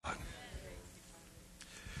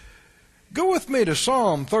Go with me to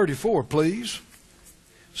Psalm 34, please.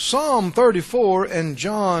 Psalm 34 and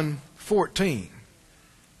John 14.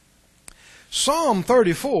 Psalm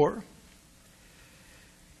 34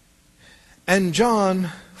 and John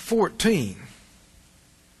 14.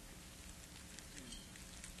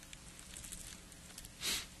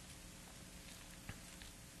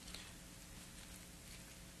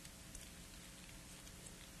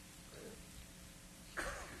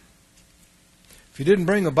 If you didn't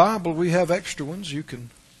bring a Bible, we have extra ones. You can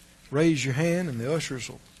raise your hand and the ushers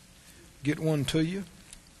will get one to you.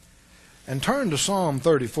 And turn to Psalm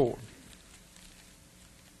 34.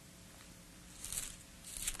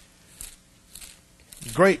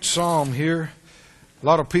 Great psalm here. A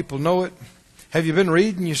lot of people know it. Have you been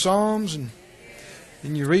reading your psalms and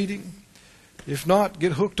in your reading? If not,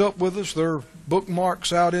 get hooked up with us. There are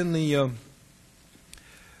bookmarks out in the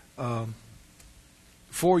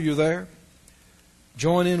for you there.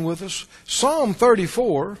 Join in with us. Psalm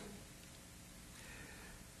 34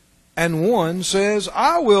 and 1 says,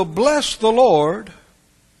 I will bless the Lord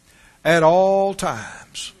at all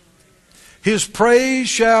times. His praise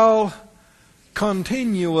shall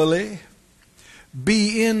continually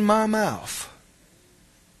be in my mouth.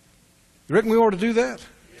 You reckon we ought to do that?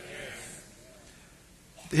 Yes.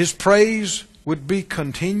 His praise would be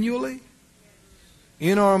continually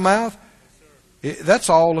in our mouth. That's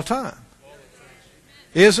all the time.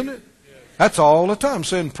 Isn't it? That's all the time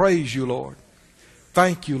saying, praise you, Lord.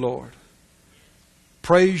 Thank you, Lord.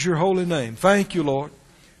 Praise your holy name. Thank you, Lord.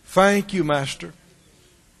 Thank you, Master.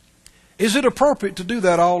 Is it appropriate to do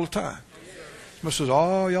that all the time? Somebody says,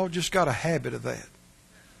 oh, y'all just got a habit of that.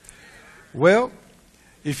 Well,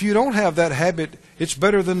 if you don't have that habit, it's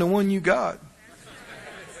better than the one you got.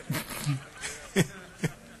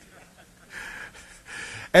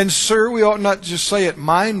 And sir, we ought not just say it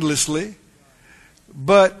mindlessly,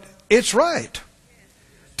 but it's right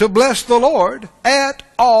to bless the Lord at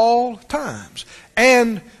all times,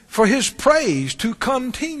 and for His praise to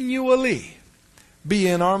continually be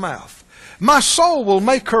in our mouth. My soul will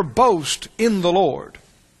make her boast in the Lord.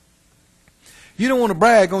 You don't want to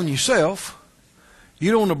brag on yourself.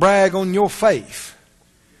 You don't want to brag on your faith.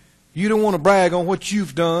 You don't want to brag on what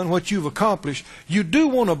you've done, what you've accomplished. You do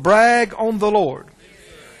want to brag on the Lord.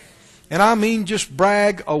 And I mean just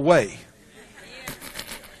brag away.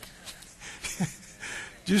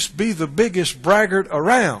 Just be the biggest braggart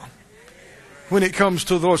around when it comes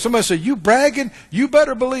to the Lord. Somebody say, you bragging? You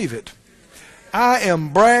better believe it. I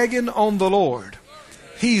am bragging on the Lord.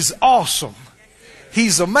 He's awesome.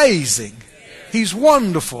 He's amazing. He's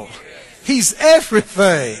wonderful. He's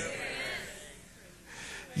everything.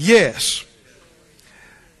 Yes.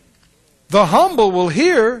 The humble will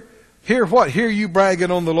hear what? Hear you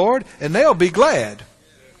bragging on the Lord, and they'll be glad.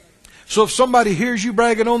 So if somebody hears you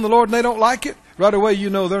bragging on the Lord and they don't like it, right away you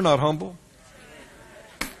know they're not humble.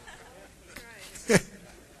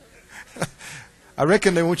 I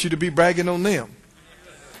reckon they want you to be bragging on them.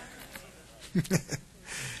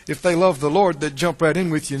 If they love the Lord, they'd jump right in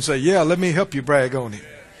with you and say, yeah, let me help you brag on Him.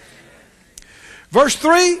 Verse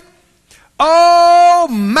 3, oh,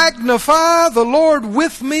 magnify the Lord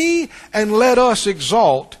with me, and let us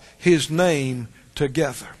exalt His name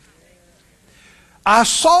together. I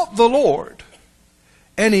sought the Lord,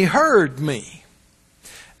 and He heard me,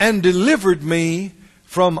 and delivered me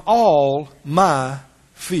from all my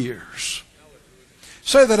fears.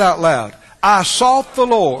 Say that out loud. I sought the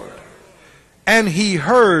Lord, and He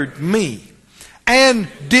heard me, and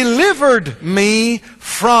delivered me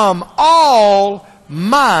from all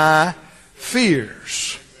my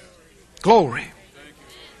fears. Glory.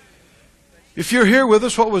 If you're here with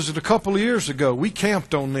us, what was it, a couple of years ago? We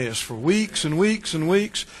camped on this for weeks and weeks and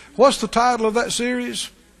weeks. What's the title of that series?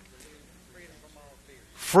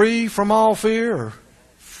 Free from all fear?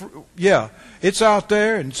 Yeah, it's out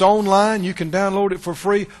there and it's online. You can download it for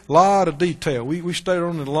free. A lot of detail. We stayed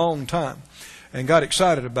on it a long time and got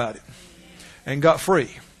excited about it and got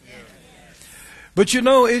free. But you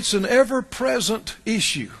know, it's an ever-present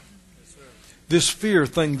issue. This fear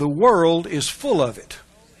thing. The world is full of it.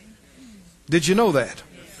 Did you know that?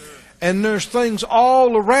 And there's things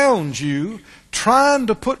all around you trying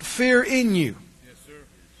to put fear in you.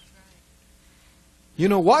 You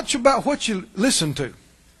know, watch about what you listen to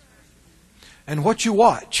and what you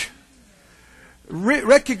watch.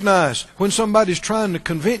 Recognize when somebody's trying to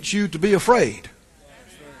convince you to be afraid.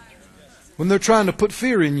 When they're trying to put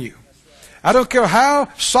fear in you. I don't care how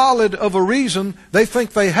solid of a reason they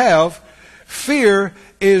think they have. Fear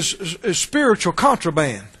is spiritual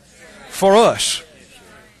contraband for us.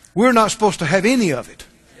 We're not supposed to have any of it.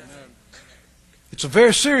 It's a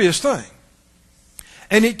very serious thing.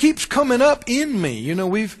 And it keeps coming up in me. You know,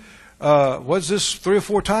 we've, what's this, 3 or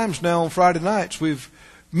 4 times now on Friday nights, we've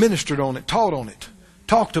ministered on it, taught on it,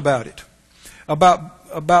 talked about it.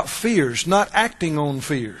 About fears, not acting on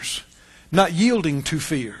fears, not yielding to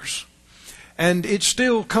fears. And it's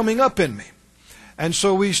still coming up in me. And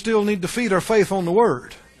so we still need to feed our faith on the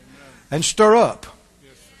Word and stir up.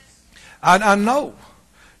 I know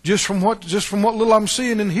just from what little I'm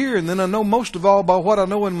seeing and hearing, and then I know most of all by what I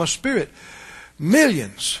know in my spirit,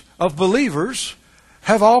 millions of believers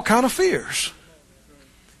have all kind of fears.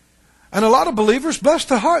 And a lot of believers, bless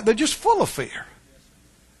their heart, they're just full of fear.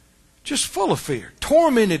 Just full of fear,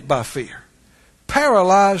 tormented by fear,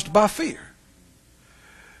 paralyzed by fear.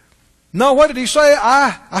 No, what did he say?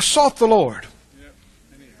 I sought the Lord. Yep.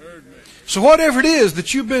 And He heard me. So whatever it is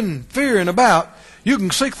that you've been fearing about, you can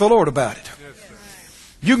seek the Lord about it. Yes, sir.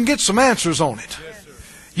 You can get some answers on it. Yes, sir.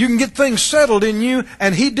 You can get things settled in you.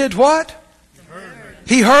 And He did what? Heard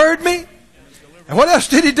me. He heard me. And what else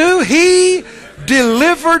did He do? He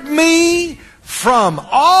delivered me from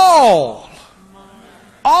all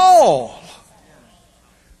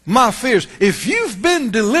my fears. If you've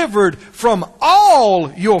been delivered from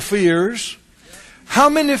all your fears, how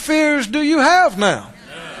many fears do you have now?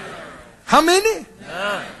 How many?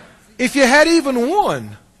 If you had even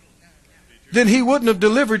one, then He wouldn't have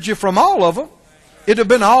delivered you from all of them. It'd have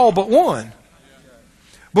been all but one.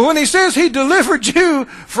 But when He says He delivered you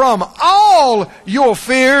from all your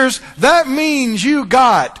fears, that means you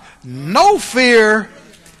got no fear,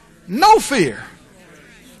 no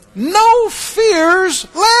fears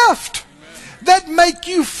left that make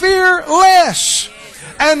you fearless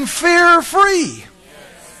and fear-free.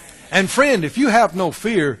 And friend, if you have no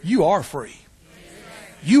fear, you are free.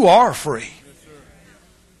 You are free.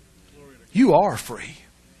 You are free.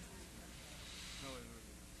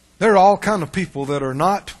 There are all kind of people that are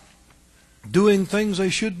not doing things they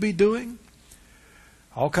should be doing.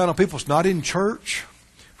 All kind of people that's not in church,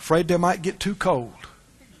 afraid they might get too cold.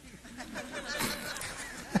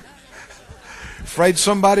 Afraid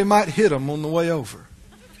somebody might hit them on the way over.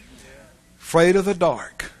 Afraid of the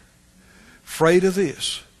dark. Afraid of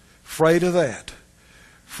this. Afraid of that.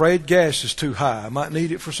 Afraid gas is too high. I might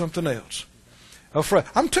need it for something else. Afraid.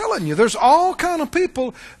 I'm telling you, there's all kind of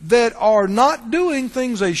people that are not doing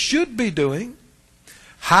things they should be doing,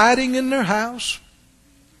 hiding in their house.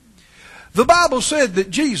 The Bible said that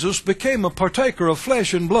Jesus became a partaker of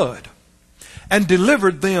flesh and blood and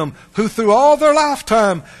delivered them who through all their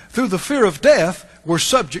lifetime, through the fear of death, were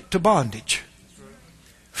subject to bondage.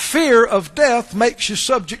 Fear of death makes you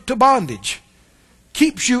subject to bondage.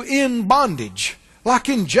 Keeps you in bondage, like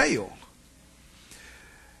in jail.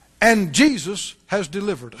 And Jesus has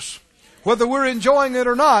delivered us. Whether we're enjoying it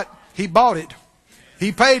or not, He bought it.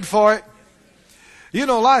 He paid for it. You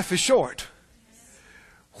know, life is short.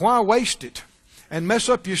 Why waste it and mess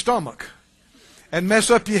up your stomach and mess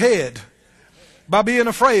up your head by being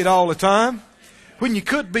afraid all the time when you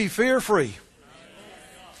could be fear-free?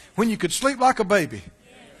 When you could sleep like a baby.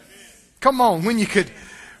 Come on, when you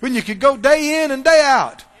could go day in and day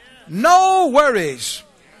out. No worries.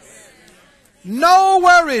 No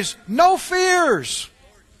worries. No fears.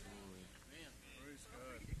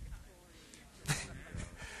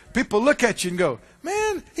 People look at you and go,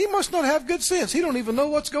 man, he must not have good sense. He don't even know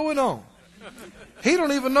what's going on. He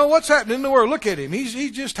don't even know what's happening in the world. Look at him.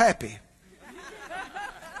 He's just happy.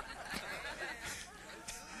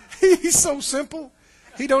 He's so simple.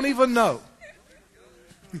 He don't even know.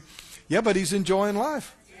 Yeah, but he's enjoying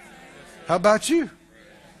life. How about you?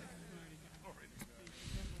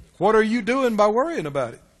 What are you doing by worrying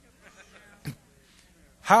about it?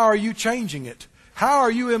 How are you changing it? How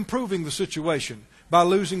are you improving the situation? By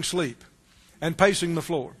losing sleep and pacing the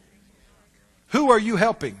floor. Who are you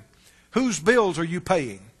helping? Whose bills are you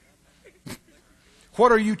paying?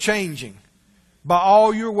 What are you changing by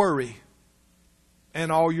all your worry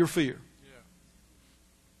and all your fear?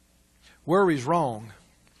 Worry's wrong.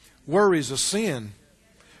 Worry's a sin.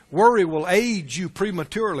 Worry will age you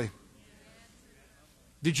prematurely.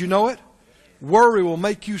 Did you know it? Worry will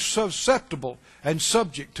make you susceptible and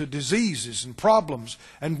subject to diseases and problems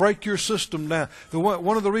and break your system down.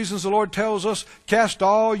 One of the reasons the Lord tells us, cast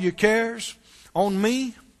all your cares on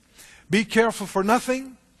me. Be careful for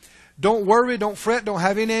nothing. Don't worry, don't fret, don't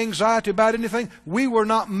have any anxiety about anything. We were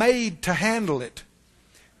not made to handle it.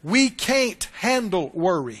 We can't handle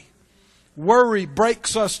worry. Worry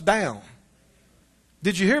breaks us down.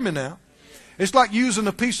 Did you hear me now? It's like using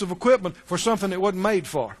a piece of equipment for something it wasn't made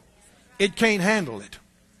for. It can't handle it.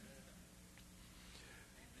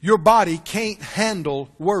 Your body can't handle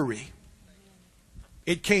worry.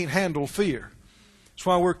 It can't handle fear. That's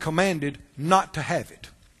why we're commanded not to have it.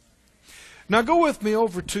 Now go with me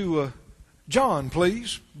over to John,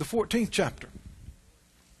 please, the 14th chapter.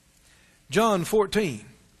 John 14.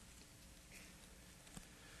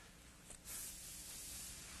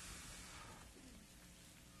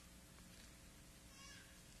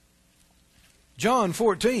 John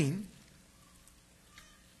 14.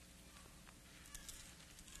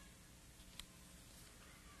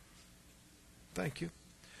 Thank you.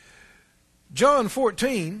 John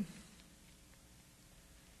 14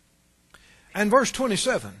 and verse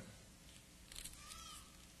 27.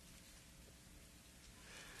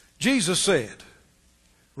 Jesus said,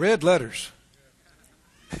 red letters,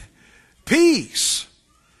 peace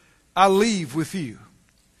I leave with you.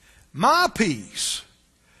 My peace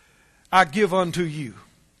I give unto you.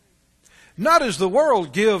 Not as the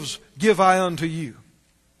world gives, give I unto you.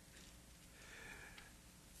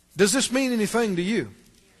 Does this mean anything to you?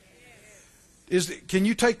 Can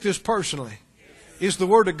you take this personally? Is the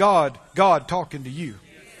Word of God talking to you?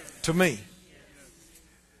 To me?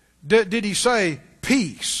 Did He say,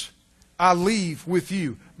 peace I leave with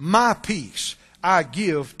you. My peace I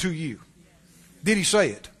give to you? Did He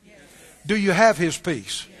say it? Do you have His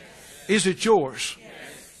peace? Is it yours?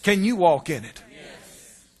 Can you walk in it?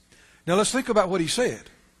 Now let's think about what He said.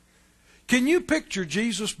 Can you picture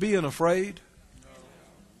Jesus being afraid?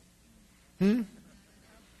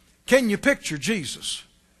 Can you picture Jesus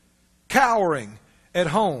cowering at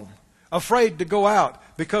home, afraid to go out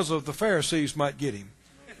because of the Pharisees might get him?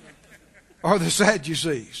 Or the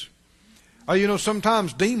Sadducees? Or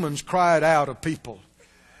sometimes demons cried out of people.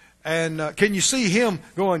 And can you see him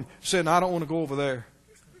going, saying, I don't want to go over there.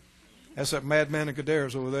 That's that madman of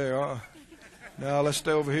Gadara's over there. No, let's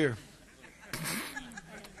stay over here.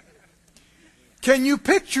 Can you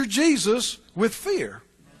picture Jesus with fear?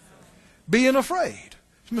 Being afraid?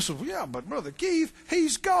 Somebody says, well, yeah, but Brother Keith,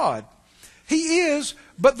 He's God. He is,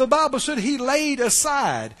 but the Bible said He laid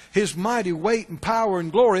aside His mighty weight and power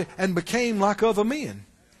and glory and became like other men.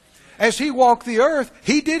 As He walked the earth,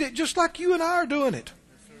 He did it just like you and I are doing it.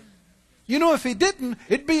 If He didn't,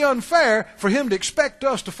 it'd be unfair for Him to expect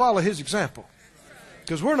us to follow His example.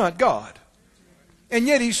 Because we're not God. And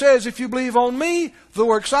yet He says, if you believe on Me, the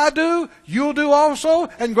works I do, you'll do also,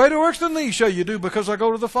 and greater works than these shall you do, because I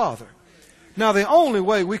go to the Father. Now the only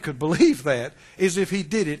way we could believe that is if He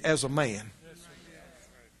did it as a man.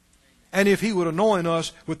 And if He would anoint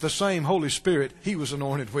us with the same Holy Spirit He was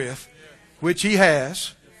anointed with, which He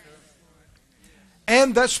has.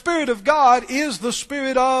 And that Spirit of God is the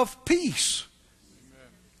Spirit of peace.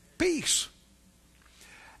 Peace.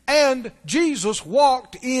 And Jesus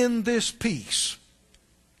walked in this peace.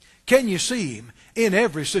 Can you see Him in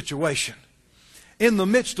every situation? In the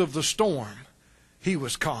midst of the storm, He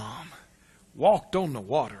was calm. Walked on the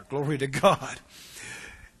water. Glory to God.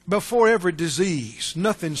 Before every disease,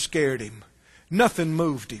 nothing scared Him. Nothing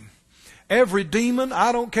moved Him. Every demon,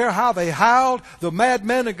 I don't care how they howled, the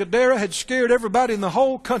madman of Gadara had scared everybody in the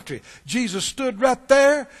whole country. Jesus stood right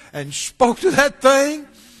there and spoke to that thing.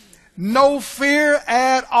 No fear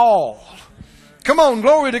at all. Come on,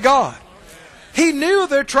 glory to God. He knew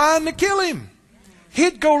they're trying to kill Him.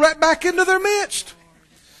 He'd go right back into their midst.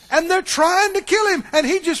 And they're trying to kill Him. And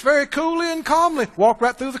He just very coolly and calmly walked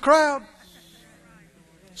right through the crowd.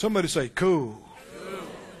 Somebody say, cool.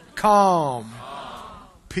 Calm.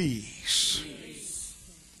 Peace.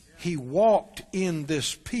 He walked in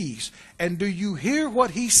this peace. And do you hear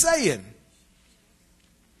what He's saying?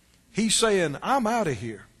 He's saying, I'm out of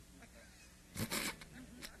here.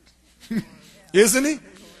 Isn't He?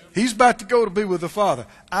 He's about to go to be with the Father.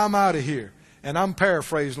 I'm out of here. And I'm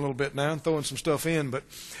paraphrasing a little bit now and throwing some stuff in, but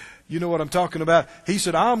you know what I'm talking about. He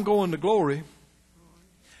said, I'm going to glory,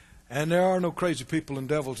 and there are no crazy people and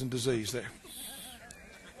devils and disease there.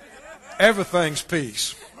 Everything's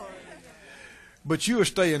peace. But you are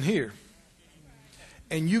staying here,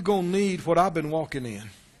 and you're going to need what I've been walking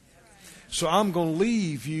in. So I'm going to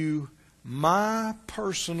leave you my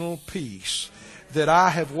personal peace that I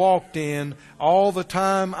have walked in all the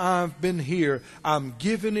time I've been here. I'm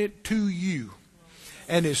giving it to you.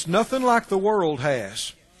 And it's nothing like the world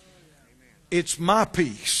has. It's my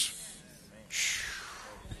peace.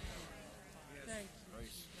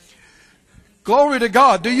 Glory to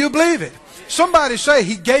God. Do you believe it? Somebody say,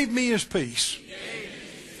 He gave me His peace.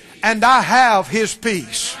 And I have His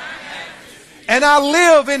peace. And I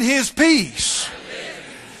live in His peace.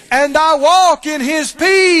 And I walk in His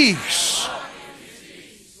peace.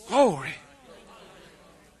 Glory.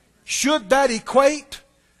 Should that equate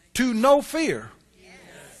to no fear?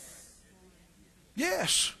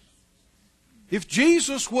 Yes. If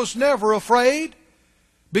Jesus was never afraid,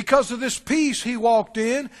 because of this peace He walked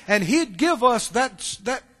in, and He'd give us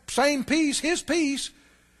that same peace, His peace,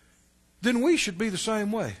 then we should be the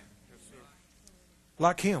same way.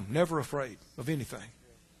 Like Him, never afraid of anything.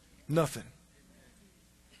 Nothing.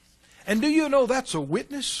 And do you know that's a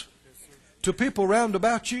witness to people round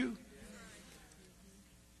about you?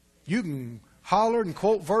 You can holler and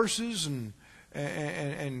quote verses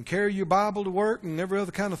and carry your Bible to work and every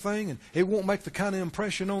other kind of thing, and it won't make the kind of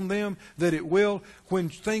impression on them that it will when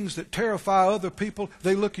things that terrify other people,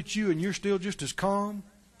 they look at you and you're still just as calm.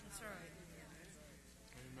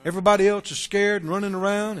 Everybody else is scared and running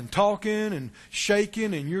around and talking and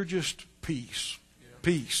shaking, and you're just peace.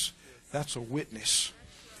 Peace. That's a witness.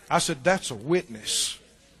 I said, that's a witness.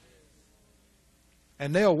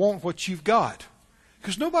 And they'll want what you've got.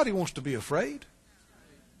 Because nobody wants to be afraid.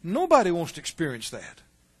 Nobody wants to experience that.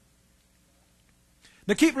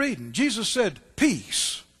 Now keep reading. Jesus said,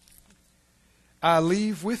 peace I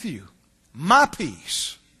leave with you. My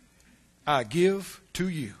peace I give to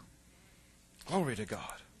you. Glory to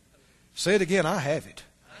God. Say it again, I have it.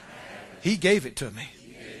 He gave it to me.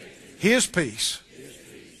 His peace.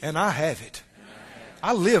 And I have it.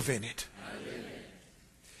 I live in it.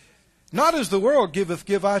 Not as the world giveth,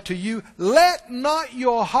 give I to you. Let not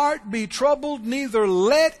your heart be troubled, neither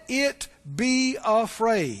let it be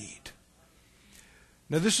afraid.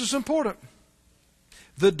 Now this is important.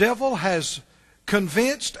 The devil has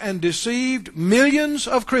convinced and deceived millions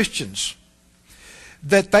of Christians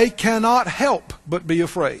that they cannot help but be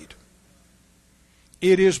afraid.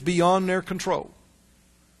 It is beyond their control.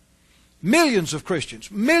 Millions of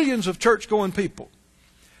Christians, millions of church-going people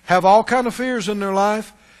have all kind of fears in their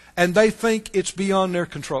life, and they think it's beyond their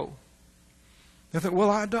control. They think, well,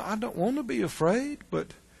 I don't want to be afraid, but,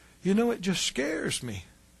 you know, it just scares me.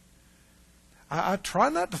 I try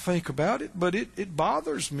not to think about it, but it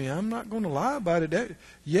bothers me. I'm not going to lie about it.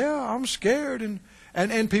 Yeah, I'm scared.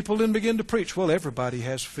 And people then begin to preach, well, everybody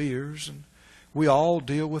has fears, and we all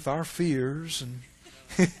deal with our fears.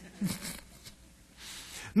 And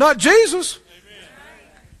not Jesus.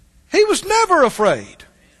 He was never afraid.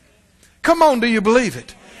 Come on, do you believe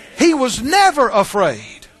it? He was never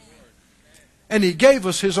afraid. And He gave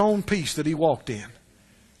us His own peace that He walked in,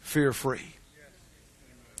 fear-free.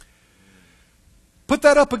 Put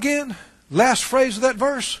that up again. Last phrase of that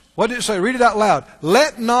verse. What did it say? Read it out loud.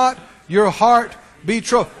 Let not your heart be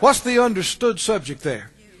troubled. What's the understood subject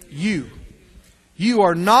there? You. You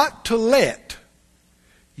are not to let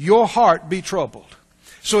your heart be troubled.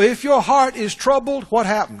 So if your heart is troubled, what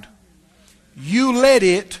happened? You let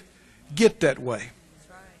it get that way.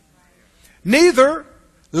 Neither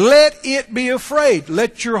let it be afraid.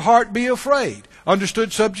 Let your heart be afraid.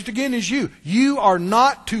 Understood subject again is you. You are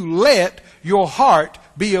not to let your heart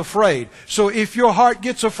be afraid. So if your heart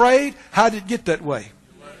gets afraid, how did it get that way?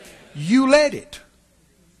 You let it.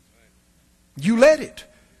 You let it.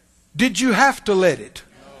 Did you have to let it?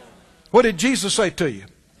 What did Jesus say to you?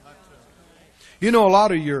 You know, a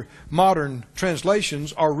lot of your modern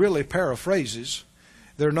translations are really paraphrases.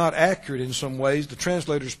 They're not accurate in some ways. The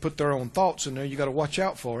translators put their own thoughts in there. You've got to watch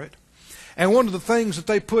out for it. And one of the things that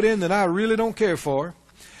they put in that I really don't care for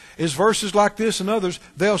is verses like this and others.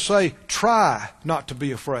 They'll say, try not to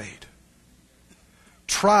be afraid.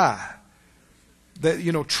 Try. That,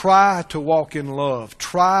 you know, try to walk in love.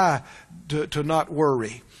 Try to not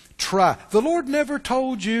worry. Try. The Lord never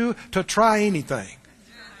told you to try anything.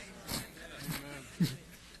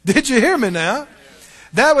 Did you hear me now?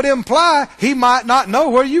 That would imply He might not know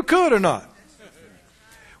whether you could or not.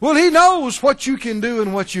 Well, He knows what you can do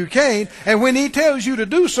and what you can't. And when He tells you to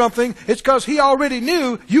do something, it's because He already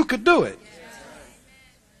knew you could do it.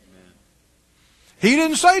 He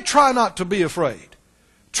didn't say try not to be afraid.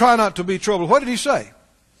 Try not to be troubled. What did He say?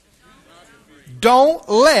 Don't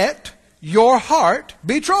let your heart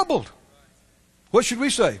be troubled. What should we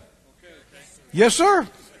say? Yes, sir.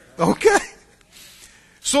 Okay.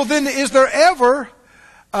 So then, is there ever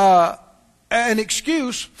an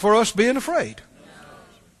excuse for us being afraid?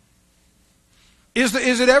 Is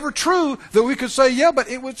it ever true that we could say, yeah, but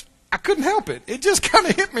I couldn't help it. It just kind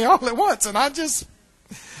of hit me all at once, and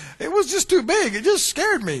it was just too big. It just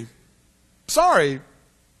scared me. Sorry.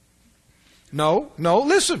 No,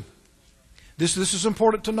 listen. This is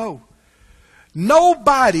important to know.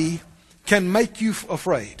 Nobody can make you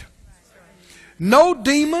afraid. No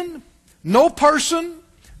demon, no person,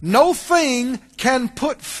 no thing can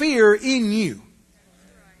put fear in you.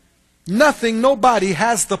 Nothing, nobody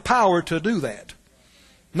has the power to do that.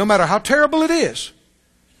 No matter how terrible it is.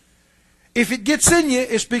 If it gets in you,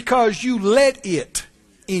 it's because you let it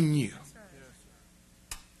in you.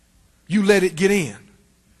 You let it get in.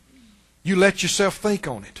 You let yourself think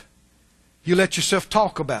on it. You let yourself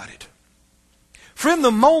talk about it. From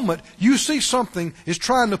the moment you see something is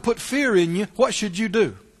trying to put fear in you, what should you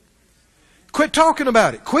do? Quit talking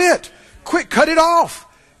about it. Quit. Cut it off.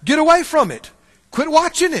 Get away from it. Quit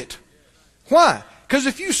watching it. Why? Because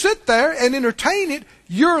if you sit there and entertain it,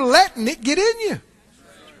 you're letting it get in you.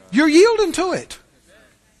 You're yielding to it.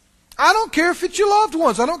 I don't care if it's your loved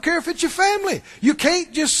ones. I don't care if it's your family. You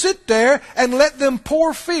can't just sit there and let them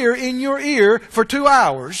pour fear in your ear for 2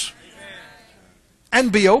 hours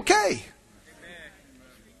and be okay.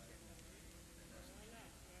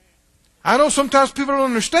 I know sometimes people don't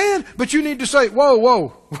understand, but you need to say, whoa, whoa,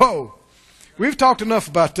 whoa. We've talked enough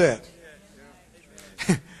about that.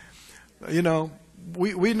 You know,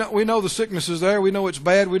 we know the sickness is there. We know it's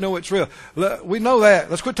bad. We know it's real. We know that.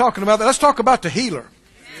 Let's quit talking about that. Let's talk about the healer.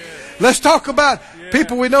 Let's talk about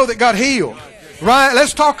people we know that got healed. Right?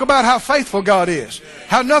 Let's talk about how faithful God is.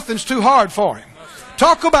 How nothing's too hard for Him.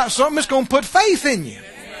 Talk about something that's going to put faith in you.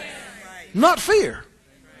 Not fear.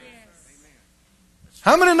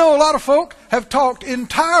 How many know a lot of folk have talked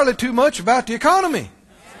entirely too much about the economy?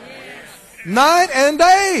 Night and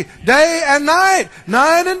day. Day and night.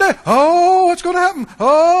 Night and day. Oh, what's going to happen?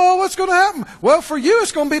 Oh, what's going to happen? Well, for you,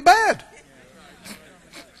 it's going to be bad.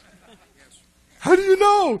 How do you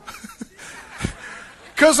know?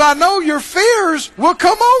 Because I know your fears will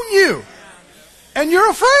come on you. And you're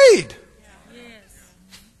afraid.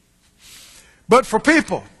 But for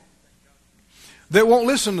people that won't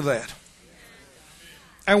listen to that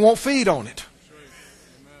and won't feed on it,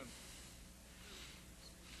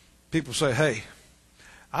 people say, hey,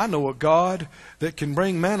 I know a God that can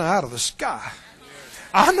bring manna out of the sky.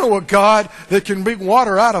 I know a God that can bring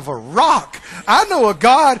water out of a rock. I know a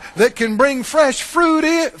God that can bring fresh food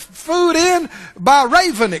in by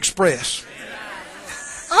Raven Express.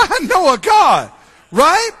 I know a God,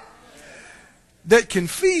 right? That can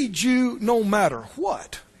feed you no matter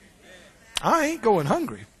what. I ain't going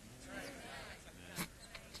hungry.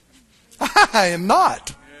 I am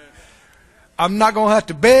not. I'm not going to have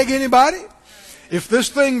to beg anybody. If this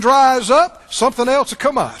thing dries up, something else will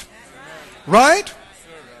come out. Right?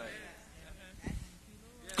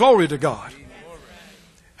 Glory to God.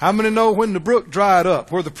 How many know when the brook dried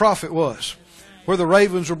up, where the prophet was, where the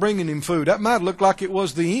ravens were bringing him food? That might look like it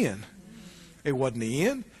was the end. It wasn't the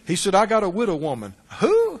end. He said, I got a widow woman.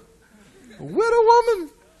 Who? A widow woman?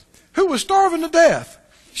 Who was starving to death.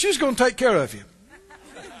 She's going to take care of you.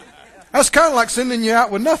 That's kind of like sending you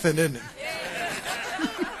out with nothing, isn't it?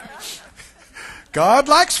 God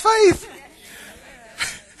likes faith.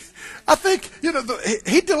 I think,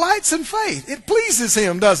 He delights in faith. It pleases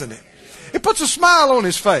Him, doesn't it? It puts a smile on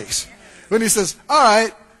His face when He says, all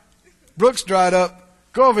right, brook's dried up.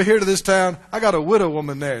 Go over here to this town. I got a widow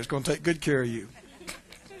woman there. It's going to take good care of you.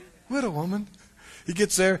 Widow woman. He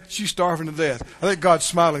gets there. She's starving to death. I think God's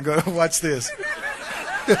smiling, going, watch this.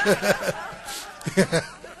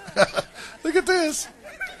 Look at this.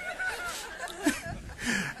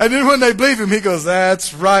 And then when they believe Him, He goes,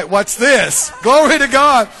 that's right, watch this. Glory to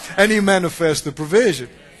God. And He manifests the provision.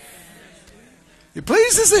 It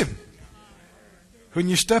pleases Him. When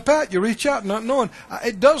you step out, you reach out not knowing.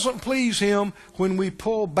 It doesn't please Him when we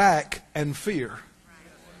pull back and fear.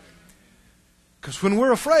 Because when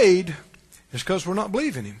we're afraid, it's because we're not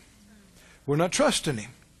believing Him. We're not trusting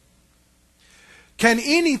Him. Can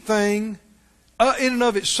anything in and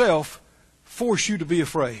of itself force you to be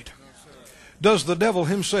afraid? Does the devil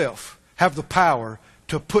himself have the power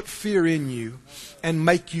to put fear in you and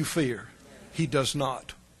make you fear? He does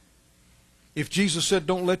not. If Jesus said,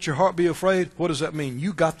 don't let your heart be afraid, what does that mean?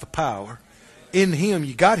 You got the power. In Him,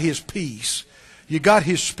 you got His peace. You got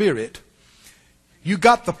His Spirit. You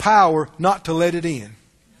got the power not to let it in.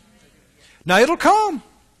 Now it'll come.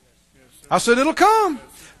 I said it'll come.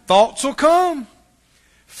 Thoughts will come.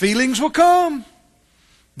 Feelings will come.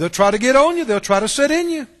 They'll try to get on you. They'll try to set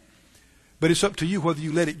in you. But it's up to you whether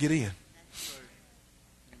you let it get in.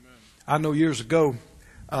 I know years ago,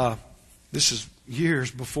 this is years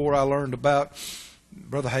before I learned about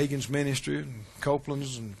Brother Hagin's ministry and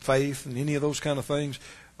Copeland's and faith and any of those kind of things.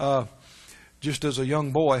 Just as a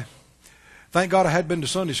young boy, thank God I had been to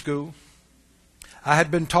Sunday school. I had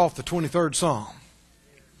been taught the 23rd Psalm.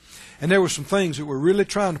 And there were some things that were really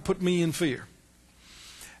trying to put me in fear.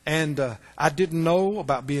 And I didn't know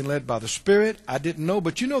about being led by the Spirit. I didn't know.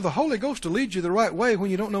 But the Holy Ghost will lead you the right way when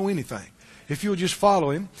you don't know anything. If you'll just follow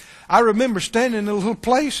Him. I remember standing in a little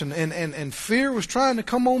place and fear was trying to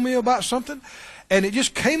come on me about something. And it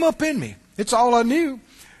just came up in me. It's all I knew.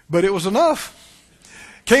 But it was enough.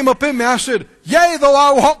 Came up in me. I said, yea, though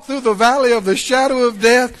I walk through the valley of the shadow of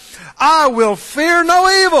death, I will fear no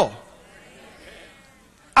evil.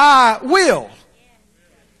 I will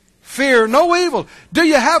fear no evil. Do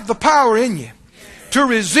you have the power in you to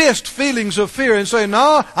resist feelings of fear and say,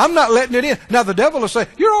 no, I'm not letting it in? Now the devil will say,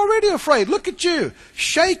 you're already afraid. Look at you.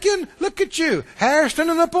 Shaking. Look at you. Hair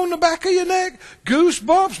standing up on the back of your neck.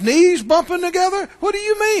 Goosebumps. Knees bumping together. What do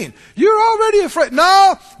you mean? You're already afraid.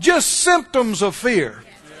 No, just symptoms of fear.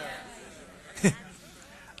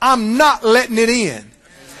 I'm not letting it in.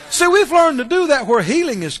 See, we've learned to do that where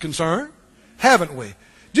healing is concerned, haven't we?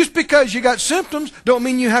 Just because you got symptoms don't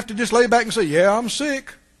mean you have to just lay back and say, yeah, I'm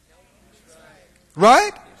sick.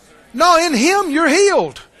 Right? No, in Him you're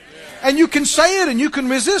healed. And you can say it and you can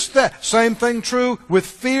resist that. Same thing true with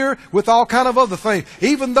fear, with all kind of other things.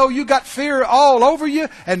 Even though you got fear all over you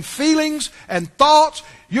and feelings and thoughts,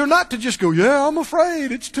 you're not to just go, yeah, I'm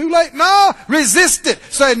afraid. It's too late. No, resist it.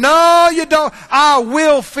 Say, no, you don't. I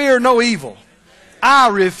will fear no evil. I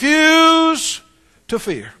refuse to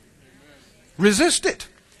fear. Resist it.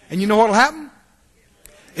 And you know what will happen?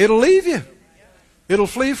 It'll leave you. It'll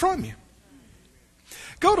flee from you.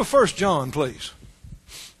 Go to 1 John, please.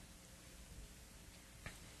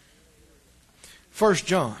 1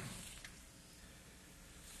 John,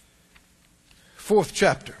 4th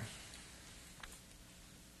chapter.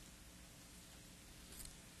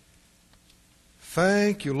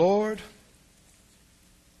 Thank you, Lord.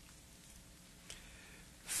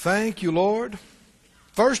 Thank you, Lord.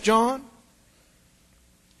 1 John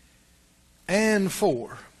and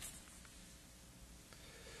 4.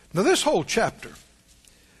 Now this whole chapter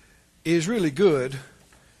is really good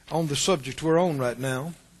on the subject we're on right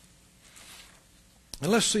now.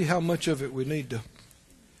 And let's see how much of it we need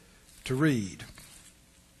to read.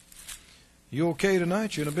 You okay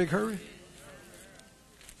tonight? You in a big hurry?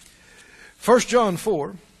 1 John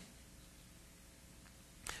 4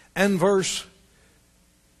 and verse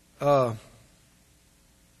 4.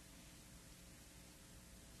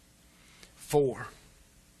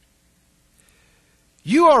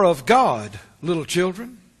 You are of God, little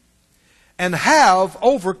children, and have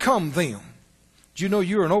overcome them. Do you know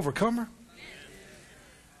you're an overcomer?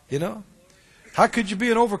 You know? How could you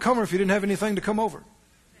be an overcomer if you didn't have anything to come over?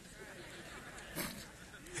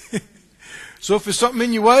 So if there's something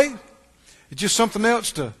in your way, it's just something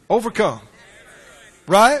else to overcome.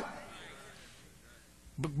 Right?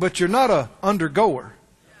 But you're not an undergoer.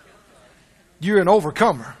 You're an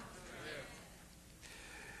overcomer.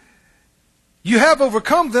 You have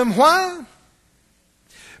overcome them. Why?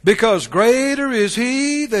 Because greater is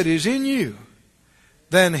He that is in you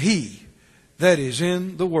than he that is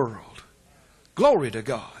in the world. Glory to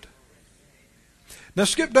God. Now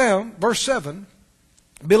skip down, verse 7.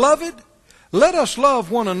 Beloved, let us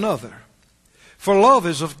love one another, for love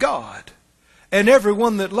is of God, and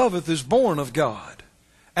everyone that loveth is born of God,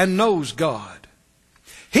 and knows God.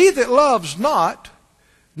 He that loves not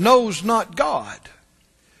knows not God,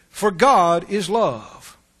 for God is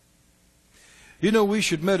love. You know, we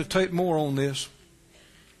should meditate more on this.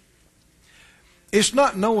 It's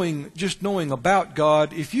not just knowing about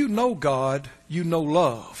God. If you know God, you know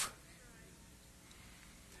love.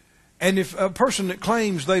 And if a person that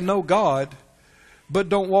claims they know God, but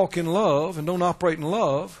don't walk in love and don't operate in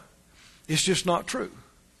love, it's just not true.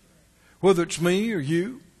 Whether it's me or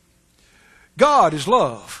you, God is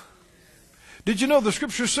love. Did you know the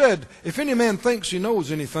Scripture said, if any man thinks he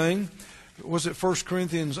knows anything, was it 1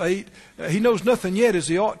 Corinthians 8? He knows nothing yet as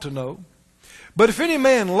he ought to know. But if any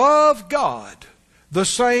man love God, the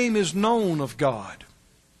same is known of God.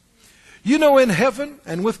 You know, in heaven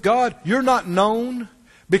and with God, you're not known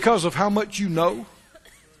because of how much you know.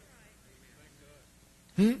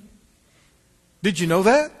 Did you know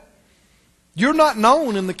that? You're not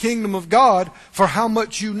known in the kingdom of God for how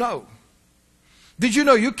much you know. Did you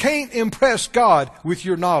know you can't impress God with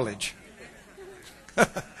your knowledge?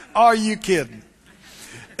 Are you kidding?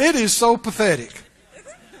 It is so pathetic.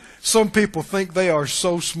 Some people think they are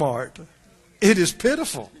so smart. It is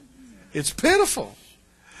pitiful. It's pitiful.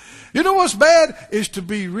 You know what's bad? Is to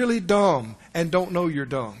be really dumb and don't know you're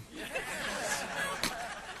dumb.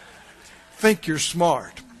 Think you're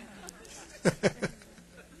smart.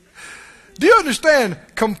 Do you understand?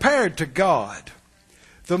 Compared to God,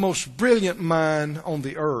 the most brilliant mind on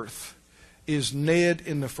the earth is Ned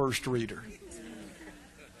in the First Reader.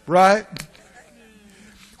 Right?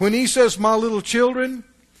 When he says, my little children,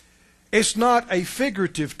 it's not a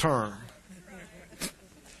figurative term.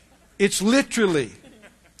 It's literally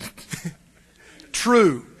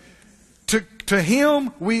true. To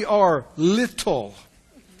him, we are little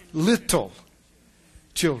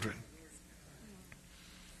children.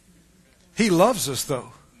 He loves us,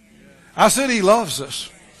 though. I said He loves us.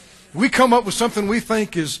 We come up with something we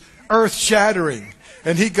think is earth-shattering.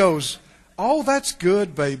 And he goes, "Oh, that's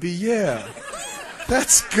good, baby. Yeah,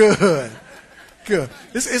 that's good. Good."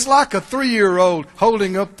 It's like a 3-year-old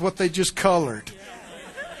holding up what they just colored.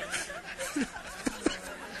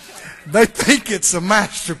 They think it's a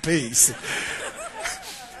masterpiece.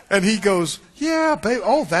 And he goes, "Yeah, baby.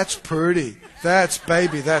 Oh, that's pretty. That's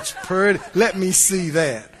pretty. Let me see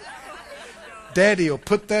that." Daddy will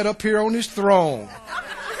put that up here on his throne.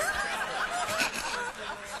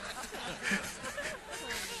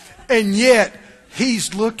 And yet,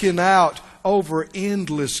 he's looking out over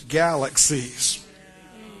endless galaxies.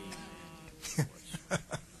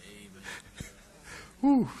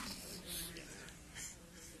 Whew.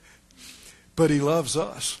 But he loves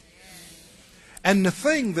us. And the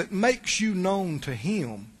thing that makes you known to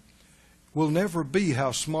him will never be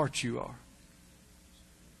how smart you are.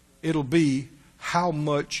 It'll be how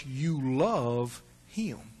much you love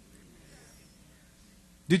him.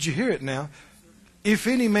 Did you hear it now? If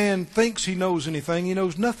any man thinks he knows anything, he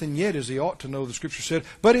knows nothing yet as he ought to know, the Scripture said.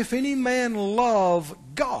 But if any man love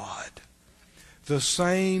God, the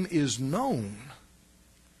same is known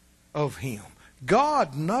of him.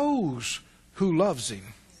 God knows who loves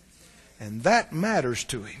him. And that matters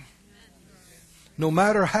to him. No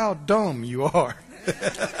matter how dumb you are.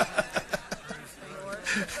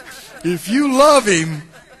 If you love him,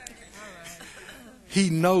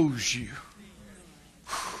 he knows you.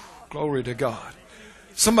 Glory to God.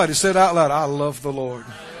 Somebody said out loud, "I love the Lord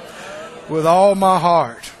with all my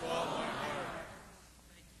heart."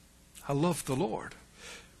 I love the Lord.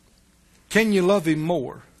 Can you love him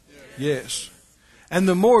more? Yes. And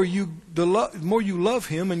the more you love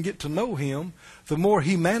him and get to know him, the more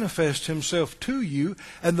he manifests himself to you.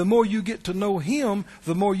 And the more you get to know him,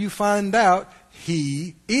 the more you find out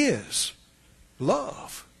he is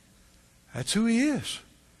love. That's who he is.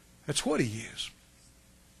 That's what he is.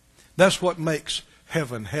 That's what makes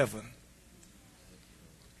heaven heaven,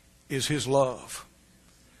 is his love.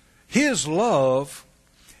 His love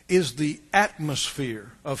is the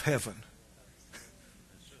atmosphere of heaven.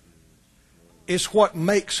 It's what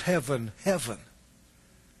makes heaven heaven.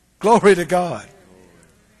 Glory to God.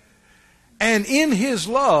 And in his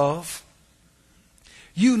love,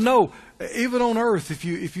 you know, even on earth, if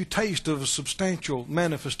you taste of a substantial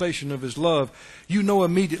manifestation of his love, you know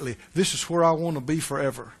immediately, this is where I want to be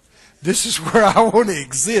forever. This is where I want to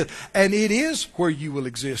exist. And it is where you will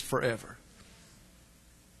exist forever.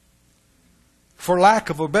 For lack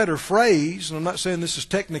of a better phrase, and I'm not saying this is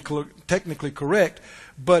technically correct,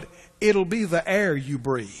 but it'll be the air you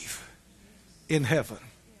breathe in heaven.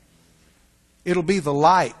 It'll be the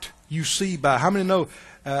light you see by. How many know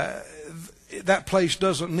that place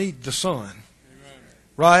doesn't need the sun?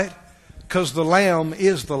 Right? Because the Lamb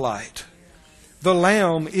is the light. The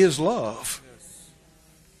Lamb is love.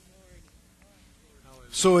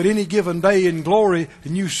 So at any given day in glory,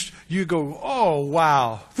 and you go, "Oh,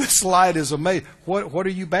 wow, this light is amazing." What are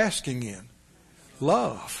you basking in?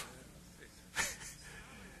 Love.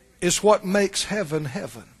 It's what makes heaven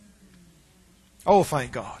heaven. Oh,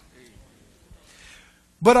 thank God.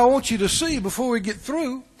 But I want you to see, before we get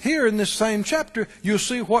through, here in this same chapter, you'll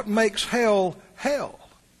see what makes hell hell.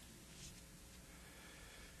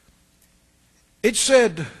 It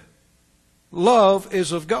said, "Love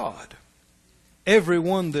is of God.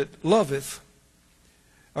 Everyone that loveth,"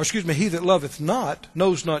 he that loveth not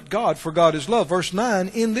knows not God, for God is love. Verse 9,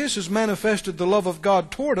 "In this is manifested the love of God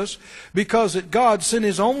toward us, because that God sent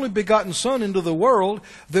his only begotten Son into the world,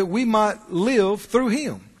 that we might live through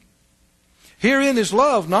him. Herein is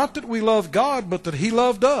love, not that we love God, but that he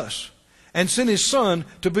loved us, and sent his Son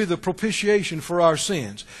to be the propitiation for our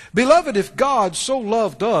sins. Beloved, if God so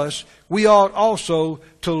loved us, we ought also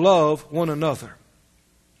to love one another."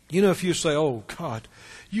 You know, if you say, "Oh, God,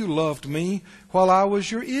 you loved me while I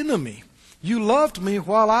was your enemy. You loved me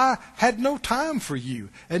while I had no time for you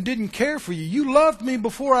and didn't care for you. You loved me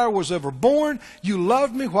before I was ever born. You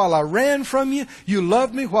loved me while I ran from you. You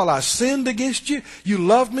loved me while I sinned against you. You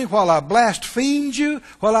loved me while I blasphemed you,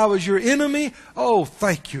 while I was your enemy. Oh,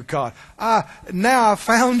 thank you, God. Now I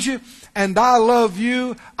found you and I love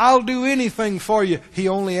you. I'll do anything for you." He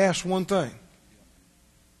only asked one thing.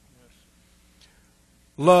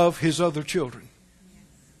 Love his other children.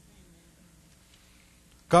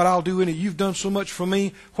 "God, I'll do you've done so much for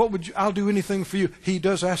me. I'll do anything for you." He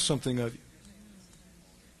does ask something of you.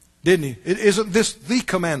 Didn't he? Isn't this the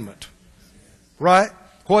commandment? Right?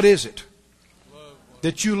 What is it?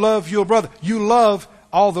 That you love your brother. You love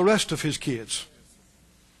all the rest of his kids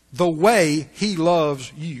the way he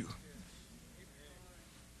loves you.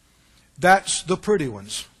 That's the pretty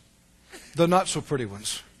ones. The not so pretty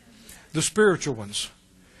ones. The spiritual ones.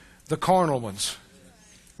 The carnal ones.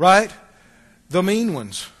 Right? The mean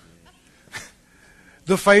ones.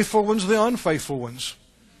 The faithful ones, the unfaithful ones.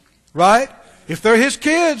 Right? If they're His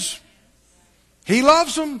kids, He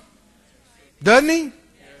loves them. Doesn't He?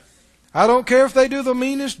 I don't care if they do the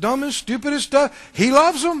meanest, dumbest, stupidest stuff. He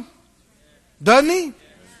loves them. Doesn't He?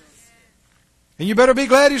 And you better be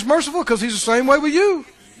glad He's merciful, because He's the same way with you.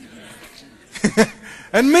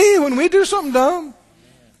 And me, when we do something dumb.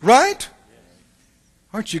 Right?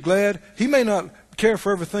 Aren't you glad? He may not care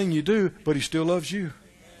for everything you do, but He still loves you.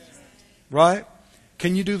 Right?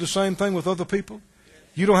 Can you do the same thing with other people?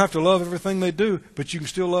 You don't have to love everything they do, but you can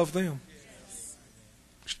still love them.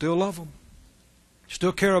 Still love them.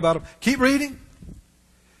 Still care about them. Keep reading.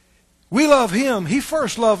 We love Him. He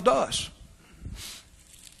first loved us.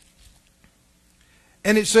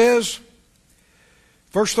 And it says,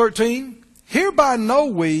 verse 13, hereby know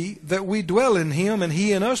we that we dwell in Him and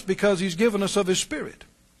He in us, because He's given us of His Spirit.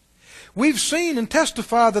 We've seen and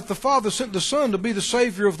testified that the Father sent the Son to be the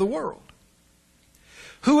Savior of the world.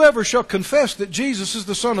 Whoever shall confess that Jesus is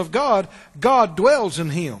the Son of God, God dwells in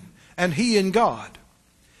Him, and He in God.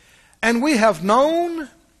 And we have known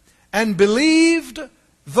and believed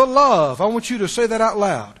the love. I want you to say that out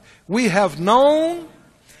loud. We have known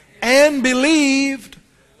and believed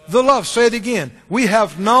the love. Say it again. We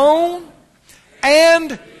have known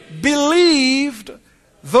and believed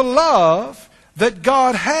the love that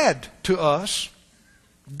God had to us.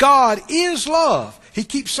 God is love. He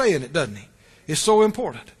keeps saying it, doesn't He? It's so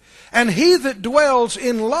important. And he that dwells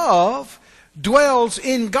in love dwells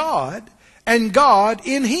in God, and God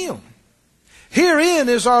in him. Herein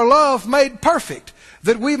is our love made perfect,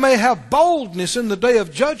 that we may have boldness in the day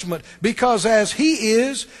of judgment, because as He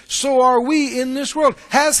is, so are we in this world.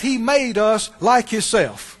 Has He made us like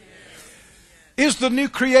Himself? Is the new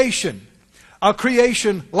creation a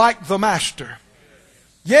creation like the Master?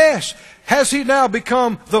 Yes. Has He now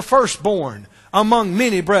become the firstborn among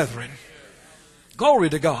many brethren? Glory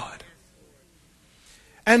to God.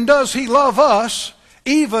 And does He love us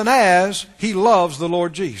even as He loves the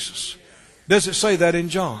Lord Jesus? Does it say that in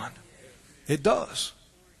John? It does.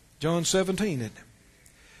 John 17, isn't it?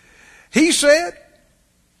 He said,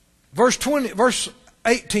 verse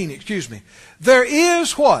 18, there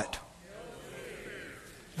is what?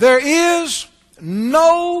 There is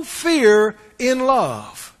no fear in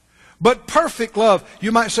love, but perfect love.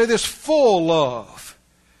 You might say this, full love,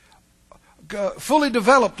 fully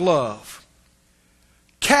developed love,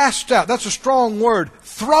 cast out. That's a strong word.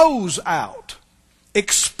 Throws out,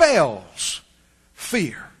 expels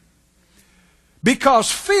fear.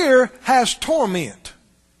 Because fear has torment.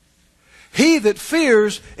 He that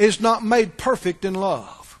fears is not made perfect in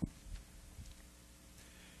love.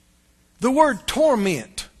 The word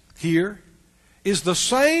torment here is the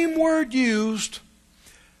same word used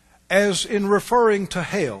as in referring to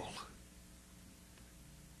hell.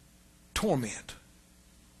 Torment.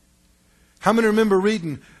 How many remember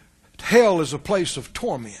reading hell is a place of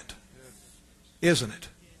torment? Isn't it?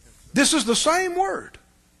 This is the same word.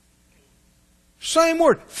 Same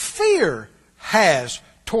word. Fear has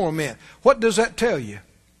torment. What does that tell you?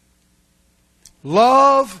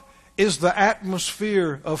 Love is the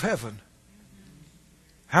atmosphere of heaven.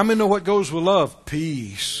 How many know what goes with love?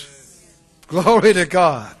 Peace. Glory to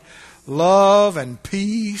God. Love and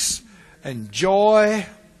peace and joy.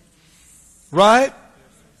 Right?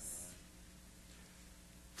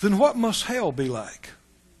 Then what must hell be like?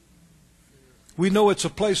 We know it's a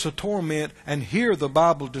place of torment, and here the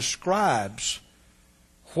Bible describes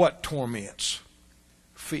what torments?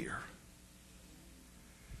 Fear.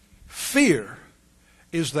 Fear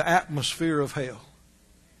is the atmosphere of hell.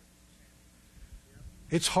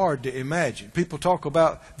 It's hard to imagine. People talk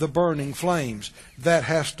about the burning flames. That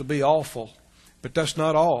has to be awful. But that's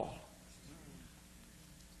not all.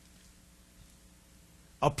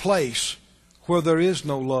 A place where there is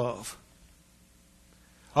no love.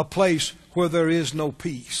 A place where there is no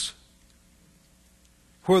peace.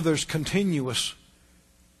 Where there's continuous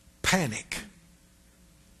panic,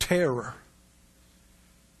 terror.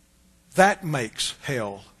 That makes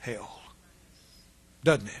hell hell.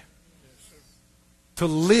 Doesn't it? To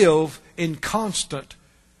live in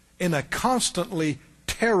a constantly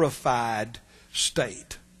terrified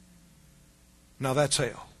state. Now that's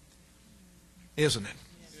hell. Isn't it?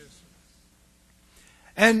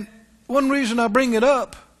 And one reason I bring it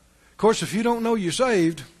up, of course, if you don't know you're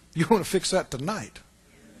saved, you want to fix that tonight.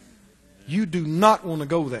 You do not want to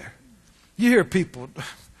go there. You hear people,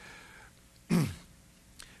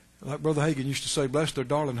 like Brother Hagin used to say, bless their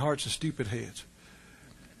darling hearts and stupid heads.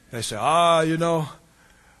 They say,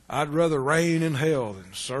 I'd rather reign in hell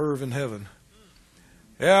than serve in heaven.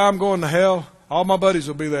 Yeah, I'm going to hell. All my buddies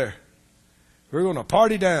will be there. We're going to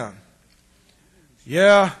party down.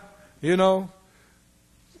 Yeah, you know,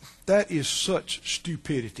 that is such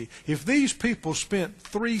stupidity. If these people spent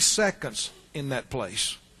 3 seconds in that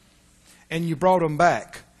place and you brought them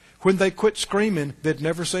back, when they quit screaming, they'd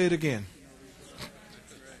never say it again.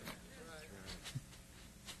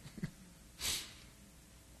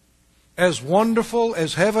 As wonderful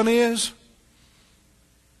as heaven is,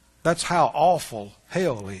 that's how awful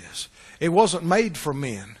hell is. It wasn't made for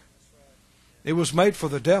men. It was made for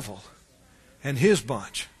the devil and his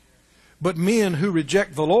bunch. But men who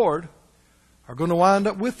reject the Lord are going to wind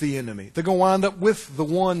up with the enemy. They're going to wind up with the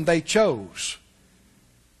one they chose.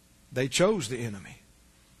 They chose the enemy.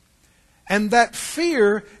 And that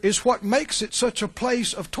fear is what makes it such a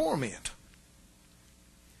place of torment.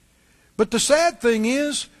 But the sad thing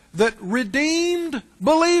is that redeemed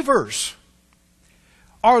believers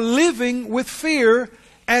are living with fear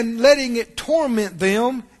and letting it torment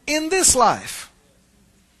them in this life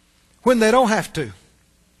when they don't have to.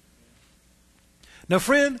 Now,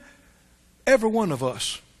 friend, every one of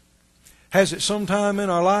us has at some time in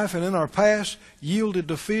our life and in our past yielded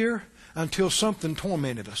to fear until something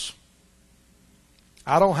tormented us.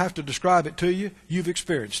 I don't have to describe it to you. You've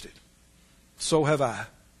experienced it. So have I.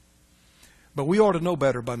 But we ought to know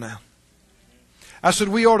better by now. I said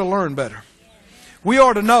we ought to learn better. We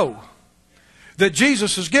ought to know that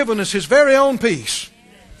Jesus has given us His very own peace.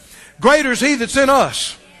 Greater is He that's in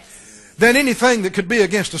us than anything that could be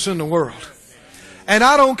against us in the world. And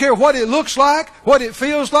I don't care what it looks like, what it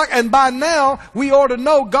feels like. And by now, we ought to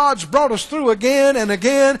know God's brought us through again and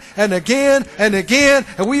again and again and again.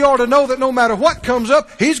 And we ought to know that no matter what comes up,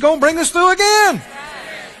 He's going to bring us through again.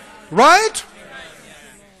 Right?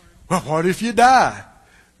 Well, what if you die?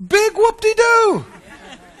 Big whoop-de-doo.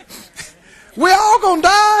 We're all going to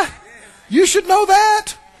die. You should know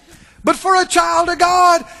that. But for a child of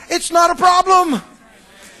God, it's not a problem.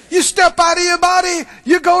 You step out of your body,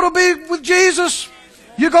 you go to be with Jesus,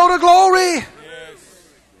 you go to glory.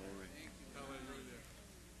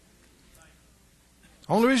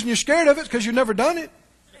 Only reason you're scared of it is because you've never done it.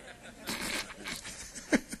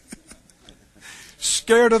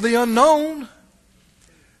 Scared of the unknown.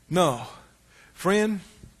 No. Friend,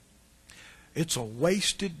 it's a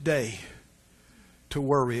wasted day to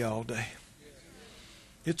worry all day.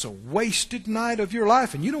 It's a wasted night of your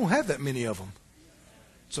life, and you don't have that many of them.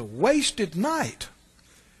 It's a wasted night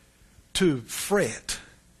to fret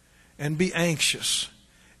and be anxious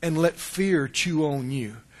and let fear chew on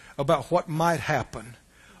you about what might happen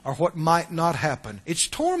or what might not happen. It's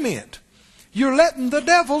torment. You're letting the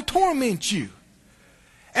devil torment you.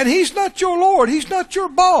 And he's not your Lord. He's not your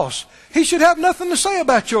boss. He should have nothing to say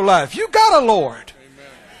about your life. You got a Lord.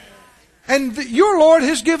 And your Lord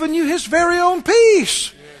has given you His very own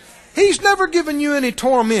peace. He's never given you any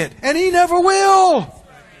torment, and He never will.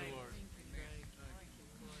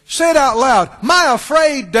 Say it out loud. My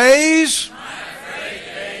afraid days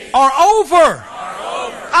are over.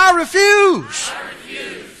 I refuse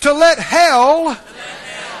to let hell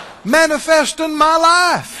manifest in my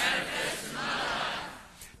life.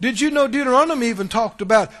 Did you know Deuteronomy even talked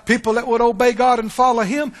about people that would obey God and follow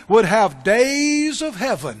Him would have days of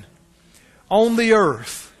heaven on the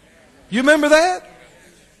earth? You remember that?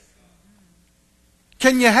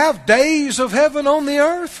 Can you have days of heaven on the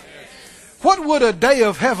earth? What would a day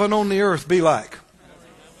of heaven on the earth be like?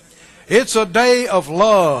 It's a day of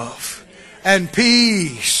love and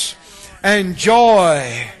peace and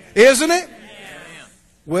joy, isn't it?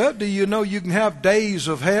 Well, do you know you can have days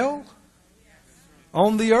of hell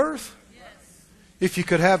on the earth? If you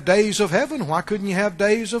could have days of heaven, why couldn't you have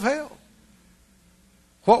days of hell?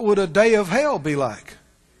 What would a day of hell be like?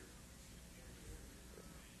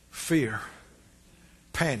 Fear,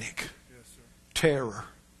 panic, terror,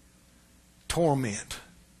 torment,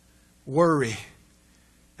 worry,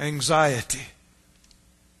 anxiety.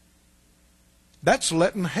 That's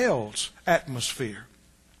letting hell's atmosphere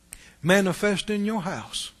manifest in your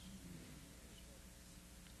house.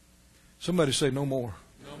 Somebody say no more.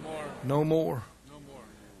 No more. No more. No more.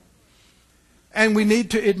 And we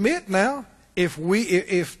need to admit now,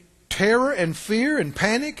 if terror and fear and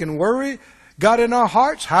panic and worry got in our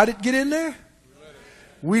hearts, how did it get in there?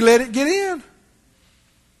 We let it get in.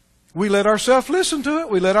 We let ourselves listen to it.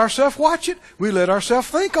 We let ourselves watch it. We let ourselves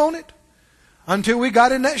think on it until we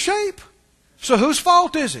got in that shape. So whose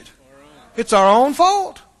fault is it? It's our own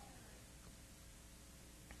fault.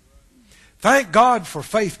 Thank God for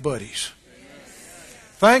faith buddies.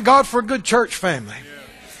 Thank God for a good church family.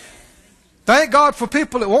 Thank God for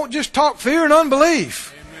people that won't just talk fear and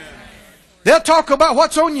unbelief. They'll talk about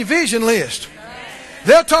what's on your vision list.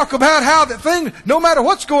 They'll talk about how that thing, no matter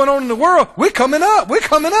what's going on in the world, we're coming up. We're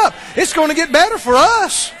coming up. It's going to get better for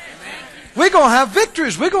us. We're going to have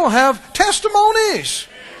victories. We're going to have testimonies.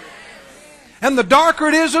 And the darker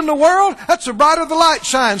it is in the world, that's the brighter the light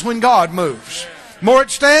shines when God moves. More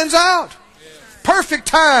it stands out. Perfect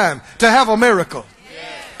time to have a miracle.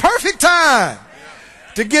 Perfect time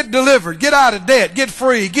to get delivered, get out of debt, get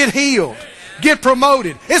free, get healed, get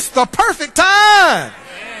promoted. It's the perfect time.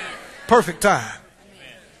 Perfect time.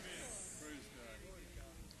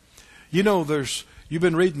 You know, you've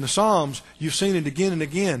been reading the Psalms, you've seen it again and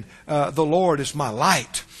again. The Lord is my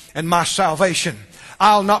light and my salvation.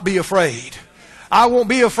 I'll not be afraid. I won't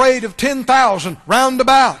be afraid of 10,000 round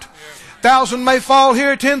about. 1,000 may fall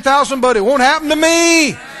here, 10,000, but it won't happen to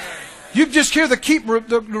me. You just hear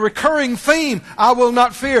the recurring theme, I will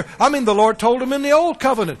not fear. I mean, the Lord told him in the Old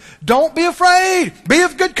Covenant, don't be afraid. Be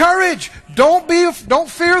of good courage. Don't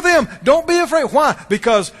fear them. Don't be afraid. Why?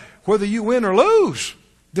 Because whether you win or lose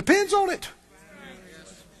depends on it.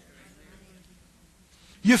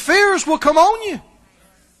 Your fears will come on you.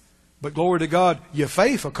 But glory to God, your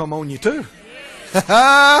faith will come on you too.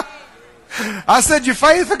 I said your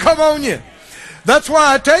faith will come on you. That's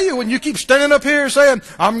why I tell you, when you keep standing up here saying,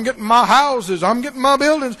 I'm getting my houses, I'm getting my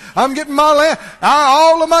buildings, I'm getting my land,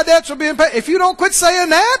 all of my debts are being paid. If you don't quit saying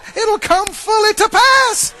that, it'll come fully to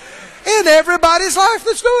pass in everybody's life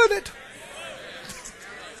that's doing it.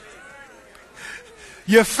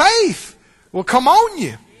 Your faith will come on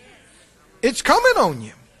you. It's coming on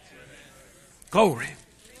you. Glory.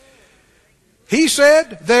 He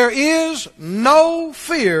said, there is no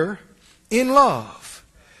fear in love,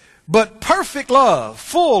 but perfect love,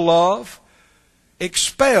 full love,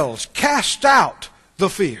 expels, casts out the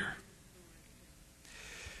fear.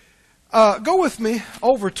 Go with me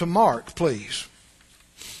over to Mark, please.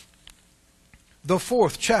 The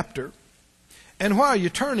 4th chapter. And while you're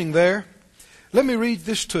turning there, let me read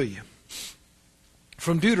this to you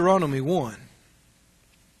from Deuteronomy 1.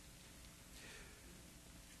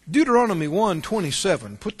 Deuteronomy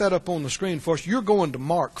 1:27. Put that up on the screen for us. You're going to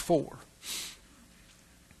Mark 4.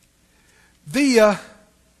 The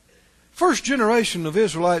first generation of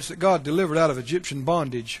Israelites that God delivered out of Egyptian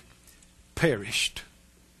bondage perished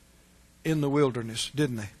in the wilderness,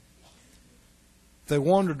 didn't they? They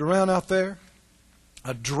wandered around out there,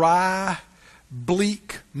 a dry,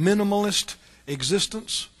 bleak, minimalist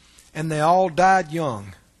existence, and they all died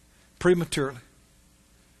young, prematurely.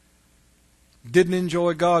 Didn't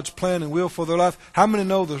enjoy God's plan and will for their life. How many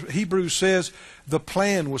know the Hebrews says the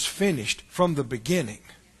plan was finished from the beginning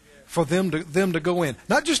for them to go in?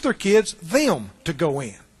 Not just their kids, them to go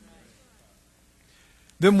in.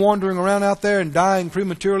 Them wandering around out there and dying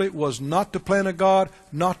prematurely was not the plan of God,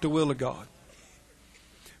 not the will of God.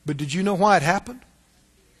 But did you know why it happened?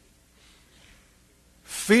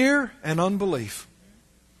 Fear and unbelief.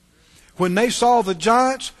 When they saw the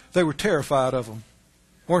giants, they were terrified of them,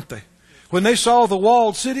 weren't they? When they saw the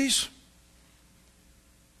walled cities,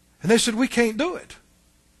 and they said, we can't do it.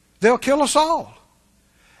 They'll kill us all.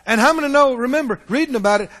 And how many know, remember, reading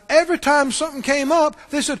about it, every time something came up,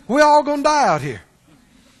 they said, we're all going to die out here.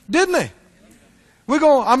 Didn't they?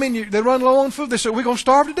 They run low on food. They said, we're going to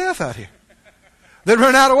starve to death out here. They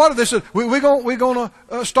run out of water. They said, we're going to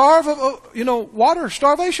starve of, water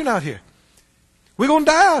starvation out here. We're going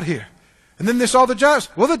to die out here. And then they saw the giants.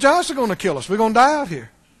 Well, the giants are going to kill us. We're going to die out here.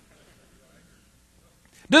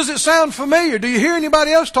 Does it sound familiar? Do you hear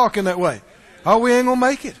anybody else talking that way? Oh, we ain't going to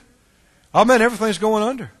make it. Oh, man, everything's going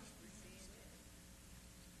under.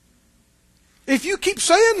 If you keep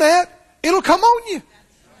saying that, it'll come on you.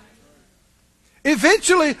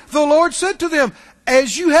 Eventually, the Lord said to them,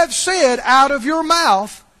 as you have said out of your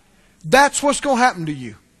mouth, that's what's going to happen to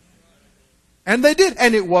you. And they did.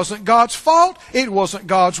 And it wasn't God's fault. It wasn't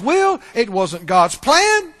God's will. It wasn't God's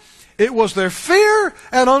plan. It was their fear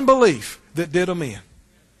and unbelief that did them in.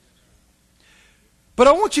 But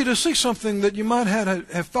I want you to see something that you might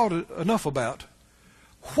have thought enough about.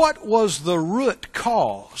 What was the root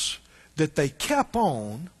cause that they kept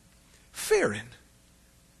on fearing?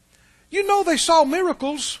 You know, they saw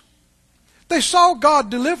miracles. They saw God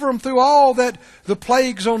deliver them through all the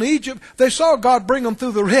plagues on Egypt. They saw God bring them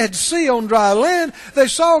through the Red Sea on dry land. They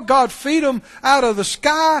saw God feed them out of the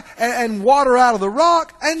sky and water out of the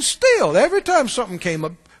rock. And still, every time something came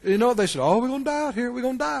up, they said, oh, we're going to die out here. We're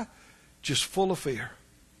going to die. Just full of fear.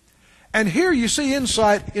 And here you see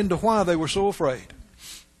insight into why they were so afraid.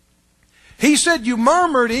 He said, you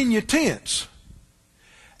murmured in your tents.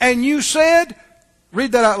 And you said,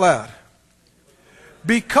 read that out loud.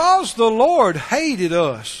 Because the Lord hated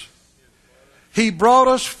us, He brought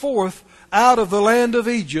us forth out of the land of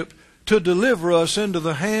Egypt to deliver us into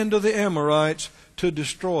the hand of the Amorites to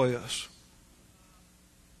destroy us.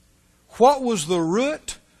 What was the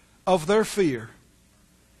root of their fear?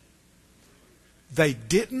 They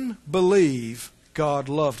didn't believe God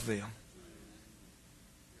loved them.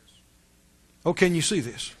 Oh, can you see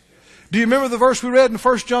this? Do you remember the verse we read in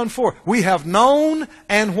 1 John 4? We have known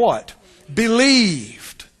and what?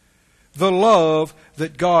 Believed the love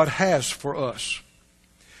that God has for us.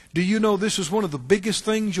 Do you know this is one of the biggest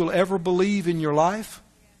things you'll ever believe in your life?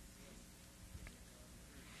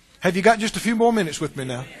 Have you got just a few more minutes with me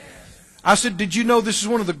now? I said, did you know this is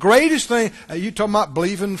one of the greatest things? You talking about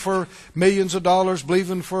believing for millions of dollars,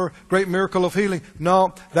 believing for great miracle of healing?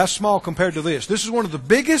 No, that's small compared to this. This is one of the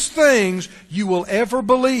biggest things you will ever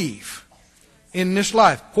believe in this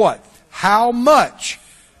life. What? How much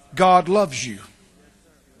God loves you.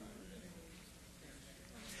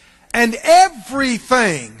 And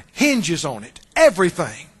everything hinges on it.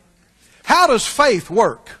 Everything. How does faith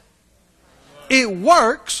work? It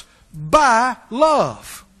works by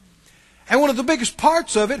love. And one of the biggest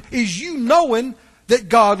parts of it is you knowing that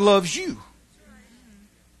God loves you.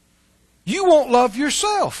 You won't love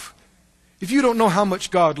yourself if you don't know how much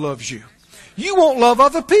God loves you. You won't love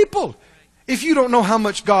other people if you don't know how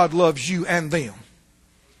much God loves you and them.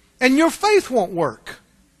 And your faith won't work.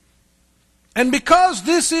 And because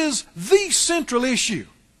this is the central issue,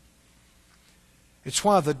 it's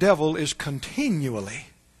why the devil is continually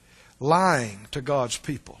lying to God's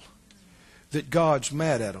people that God's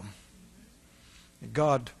mad at them.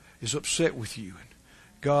 God is upset with you. And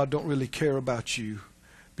God don't really care about you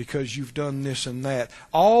because you've done this and that.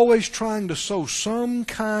 Always trying to sow some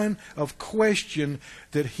kind of question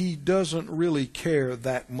that He doesn't really care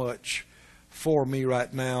that much for me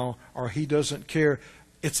right now, or He doesn't care.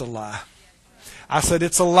 It's a lie. I said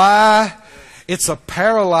it's a lie. It's a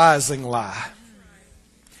paralyzing lie.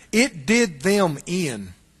 It did them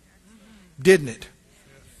in, didn't it?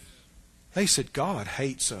 They said, God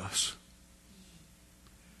hates us.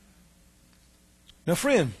 Now,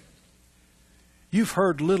 friend, you've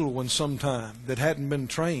heard little ones sometime that hadn't been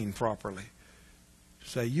trained properly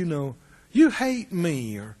say, you know, you hate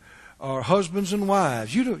me, or husbands and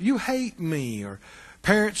wives, you hate me, or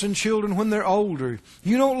parents and children when they're older,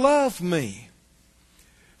 you don't love me.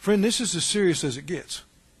 Friend, this is as serious as it gets.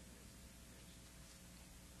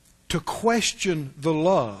 To question the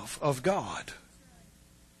love of God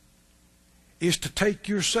is to take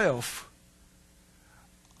yourself,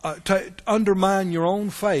 to undermine your own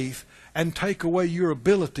faith and take away your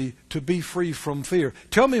ability to be free from fear.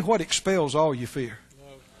 Tell me what expels all your fear.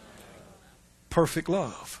 Love. Perfect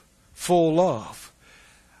love. Full love.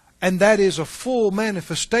 And that is a full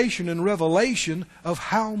manifestation and revelation of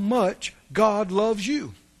how much God loves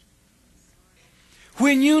you.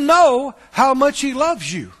 When you know how much He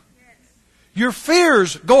loves you, your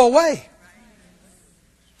fears go away.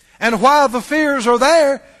 And while the fears are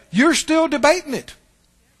there, you're still debating it.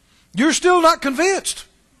 You're still not convinced.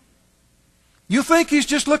 You think He's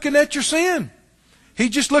just looking at your sin. He's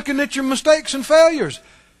just looking at your mistakes and failures.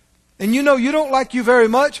 And you know you don't like you very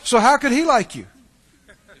much, so how could He like you?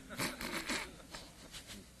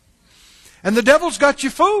 And the devil's got you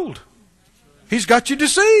fooled. He's got you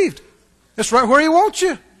deceived. That's right where he wants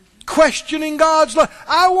you. Questioning God's love.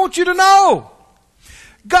 I want you to know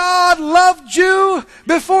God loved you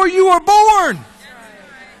before you were born.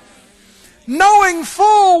 Knowing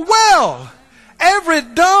full well every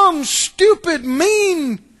dumb, stupid,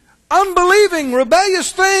 mean, unbelieving,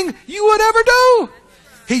 rebellious thing you would ever do.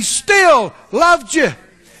 He still loved you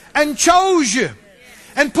and chose you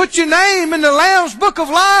and put your name in the Lamb's Book of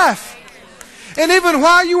Life. And even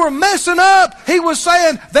while you were messing up, He was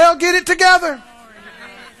saying, they'll get it together.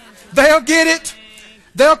 They'll get it.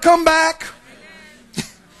 They'll come back.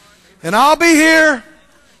 And I'll be here.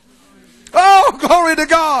 Oh, glory to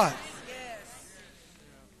God.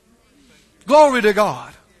 Glory to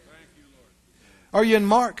God. Are you in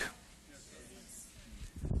Mark?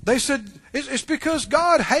 They said, it's because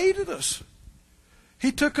God hated us.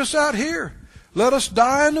 He took us out here. Let us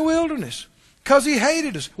die in the wilderness. Because He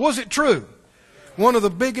hated us. Was it true? One of the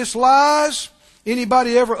biggest lies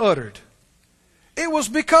anybody ever uttered. It was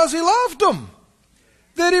because He loved them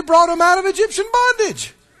that He brought them out of Egyptian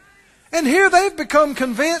bondage. And here they've become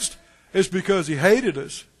convinced it's because He hated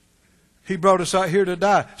us. He brought us out here to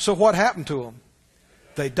die. So what happened to them?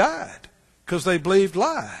 They died because they believed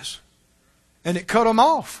lies. And it cut them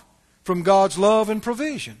off from God's love and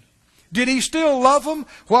provision. Did He still love them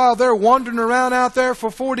while they're wandering around out there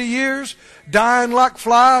for 40 years, dying like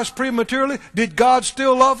flies prematurely? Did God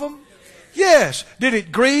still love them? Yes. Did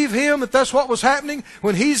it grieve him that that's what was happening?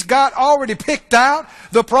 When he's got already picked out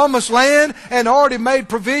the promised land and already made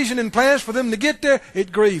provision and plans for them to get there,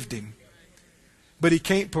 it grieved him. But he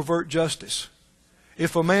can't pervert justice.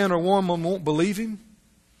 If a man or woman won't believe him,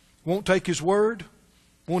 won't take his word,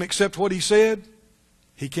 won't accept what he said,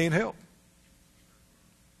 he can't help.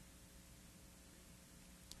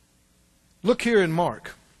 Look here in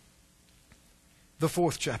Mark, the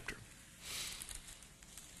 4th chapter.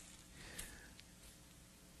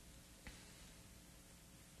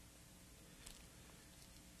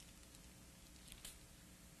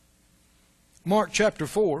 Mark chapter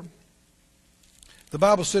 4, the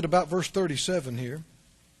Bible said about verse 37 here.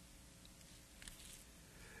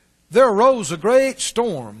 There arose a great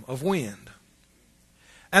storm of wind,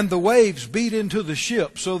 and the waves beat into the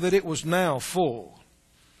ship so that it was now full.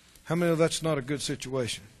 How many know that's not a good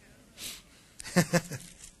situation?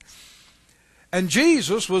 And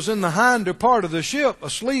Jesus was in the hinder part of the ship,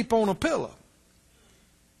 asleep on a pillow.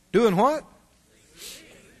 Doing what?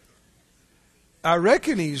 I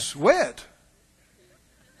reckon he's wet.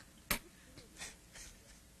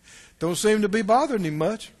 Don't seem to be bothering him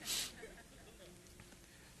much.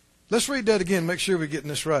 Let's read that again, make sure we're getting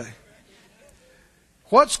this right.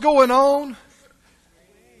 What's going on?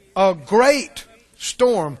 A great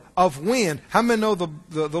storm of wind. How many know the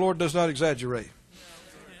Lord does not exaggerate?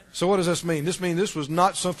 So what does this mean? This means this was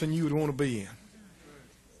not something you would want to be in.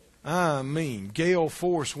 I mean, gale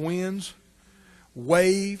force winds,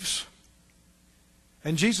 waves.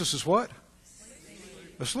 And Jesus is what?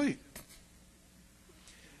 Asleep.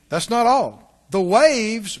 That's not all. The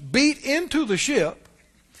waves beat into the ship,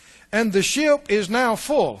 and the ship is now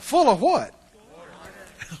full. Full of what?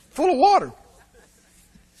 Full of water.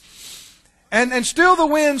 And still the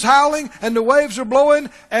wind's howling, and the waves are blowing,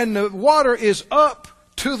 and the water is up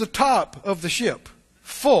to the top of the ship.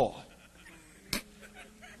 Full.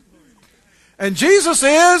 And Jesus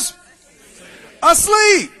is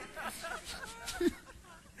asleep.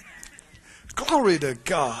 Glory to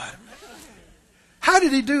God. How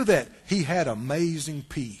did he do that? He had amazing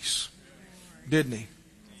peace, didn't he?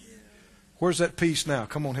 Where's that peace now?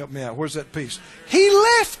 Come on, help me out. Where's that peace? He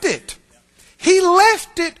left it. He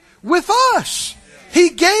left it with us. He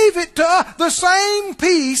gave it to us. The same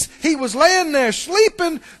peace. He was laying there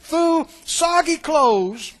sleeping through soggy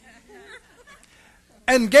clothes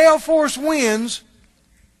and gale force winds.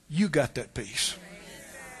 You got that peace.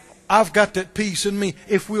 I've got that peace in me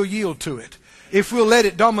if we'll yield to it. If we'll let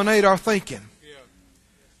it dominate our thinking.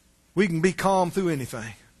 We can be calm through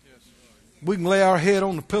anything. We can lay our head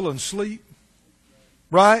on the pillow and sleep.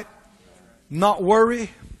 Right? Not worry.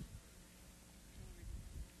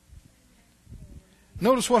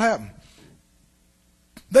 Notice what happened.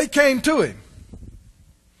 They came to him.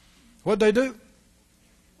 What'd they do?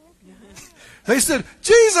 They said,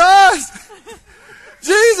 Jesus!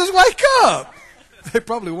 Jesus, wake up! They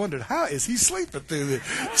probably wondered, how is he sleeping through this?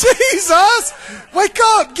 Jesus! Wake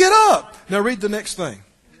up! Get up! Now read the next thing.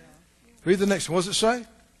 Read the next one. What does it say?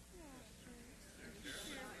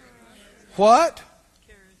 What?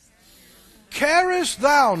 Carest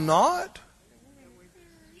thou not?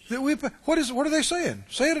 That we, what are they saying?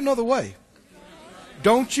 Say it another way.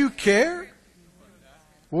 Don't you care?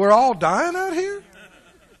 We're all dying out here?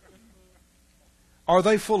 Are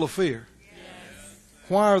they full of fear?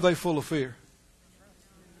 Why are they full of fear?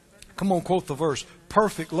 Come on, quote the verse.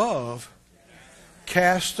 Perfect love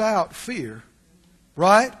casts out fear.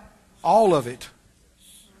 Right? All of it.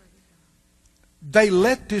 They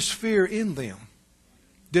let this fear in them,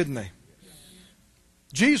 didn't they?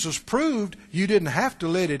 Jesus proved you didn't have to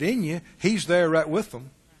let it in you. He's there right with them.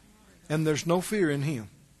 And there's no fear in him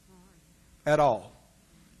at all.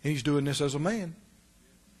 He's doing this as a man.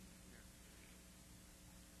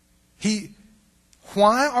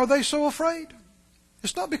 Why are they so afraid?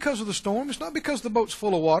 It's not because of the storm. It's not because the boat's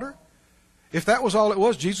full of water. If that was all it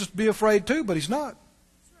was, Jesus would be afraid too, but he's not.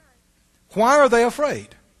 Why are they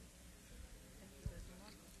afraid?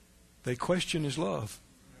 They question his love.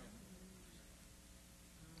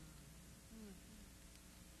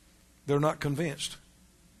 They're not convinced.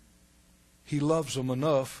 He loves them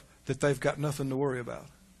enough that they've got nothing to worry about.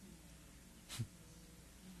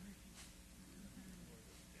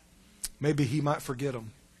 Maybe he might forget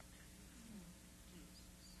them.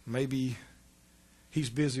 Maybe he's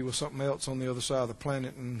busy with something else on the other side of the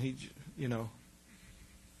planet, and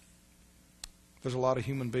there's a lot of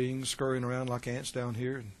human beings scurrying around like ants down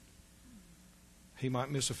here, and he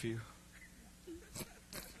might miss a few.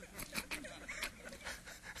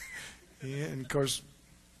 Yeah, and of course,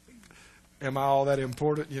 am I all that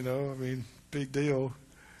important? I mean, big deal.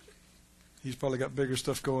 He's probably got bigger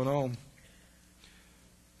stuff going on.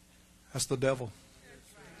 That's the devil.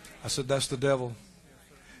 I said, that's the devil.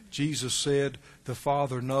 Jesus said, the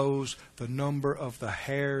Father knows the number of the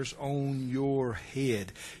hairs on your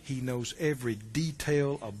head. He knows every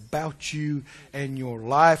detail about you and your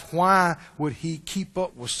life. Why would He keep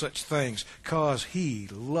up with such things? Because He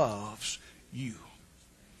loves you.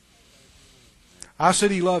 I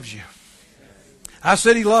said He loves you. I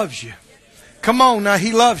said He loves you. Come on now,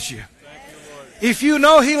 He loves you. If you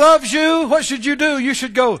know He loves you, what should you do? You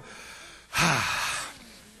should go,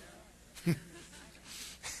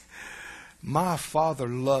 my Father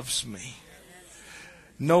loves me.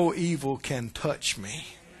 No evil can touch me,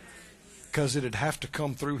 because it'd have to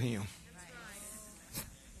come through Him.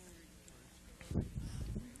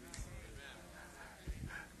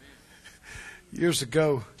 Years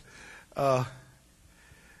ago,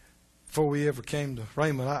 before we ever came to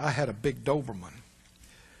Raymond, I had a big Doberman.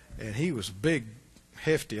 And he was big,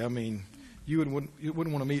 hefty. I mean, you wouldn't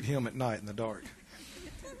want to meet him at night in the dark.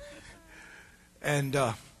 And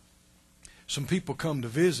some people come to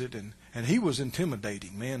visit, and he was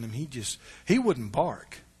intimidating, man. And he wouldn't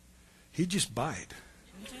bark. He'd just bite.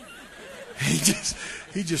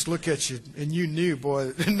 He just look at you, and you knew,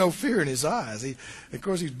 boy, there's no fear in his eyes. Of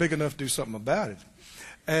course, he's big enough to do something about it.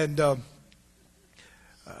 And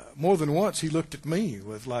more than once, he looked at me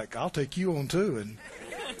with like, "I'll take you on too." And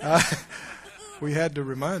we had to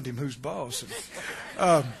remind him who's boss.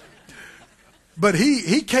 But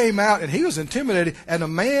he came out, and he was intimidated. And a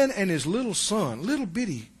man and his little son, little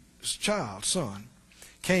bitty son,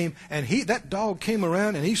 came, and that dog came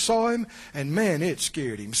around, and he saw him, and man, it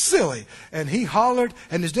scared him silly. And he hollered,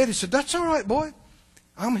 and his daddy said, "That's all right, boy.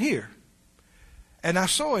 I'm here." And I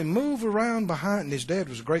saw him move around behind, and his dad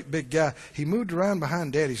was a great big guy. He moved around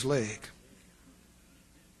behind Daddy's leg.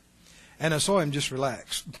 And I saw him just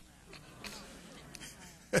relax.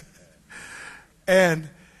 And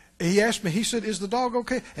he asked me, he said, "Is the dog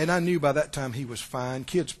okay?" And I knew by that time he was fine.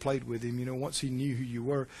 Kids played with him, once he knew who you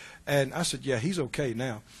were. And I said, "Yeah, he's okay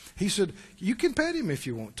now." He said, "You can pet him if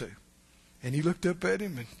you want to." And he looked up at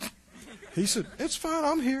him, and he said, "It's fine,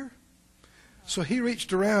 I'm here." So he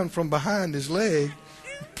reached around from behind his leg,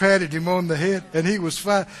 patted him on the head, and he was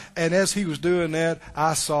fine. And as he was doing that,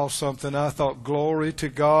 I saw something. I thought, glory to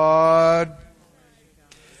God.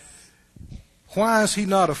 Why is he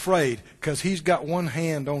not afraid? Because he's got one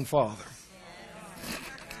hand on Father.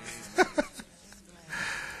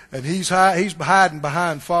 And he's hiding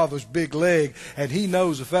behind Father's big leg, and he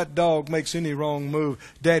knows if that dog makes any wrong move,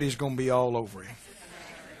 Daddy's going to be all over him.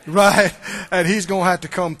 Right? And he's going to have to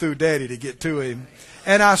come through Daddy to get to him.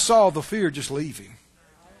 And I saw the fear just leave him.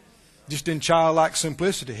 Just in childlike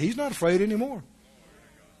simplicity. He's not afraid anymore.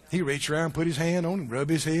 He reached around, put his hand on him, rub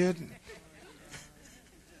his head.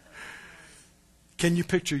 Can you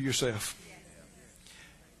picture yourself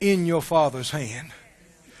in your Father's hand,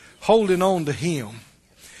 holding on to Him,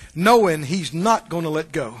 knowing He's not going to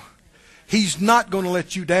let go? He's not going to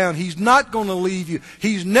let you down. He's not going to leave you.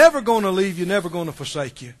 He's never going to leave you, never going to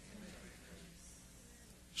forsake you.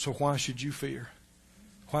 So why should you fear?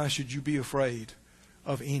 Why should you be afraid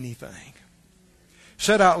of anything?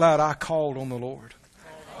 Said out loud, I called on the Lord.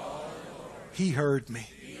 He heard me.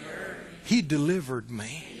 He delivered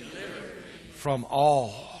me from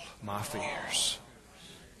all my fears.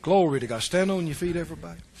 Glory to God. Stand on your feet,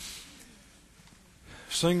 everybody.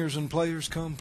 Singers and players, come.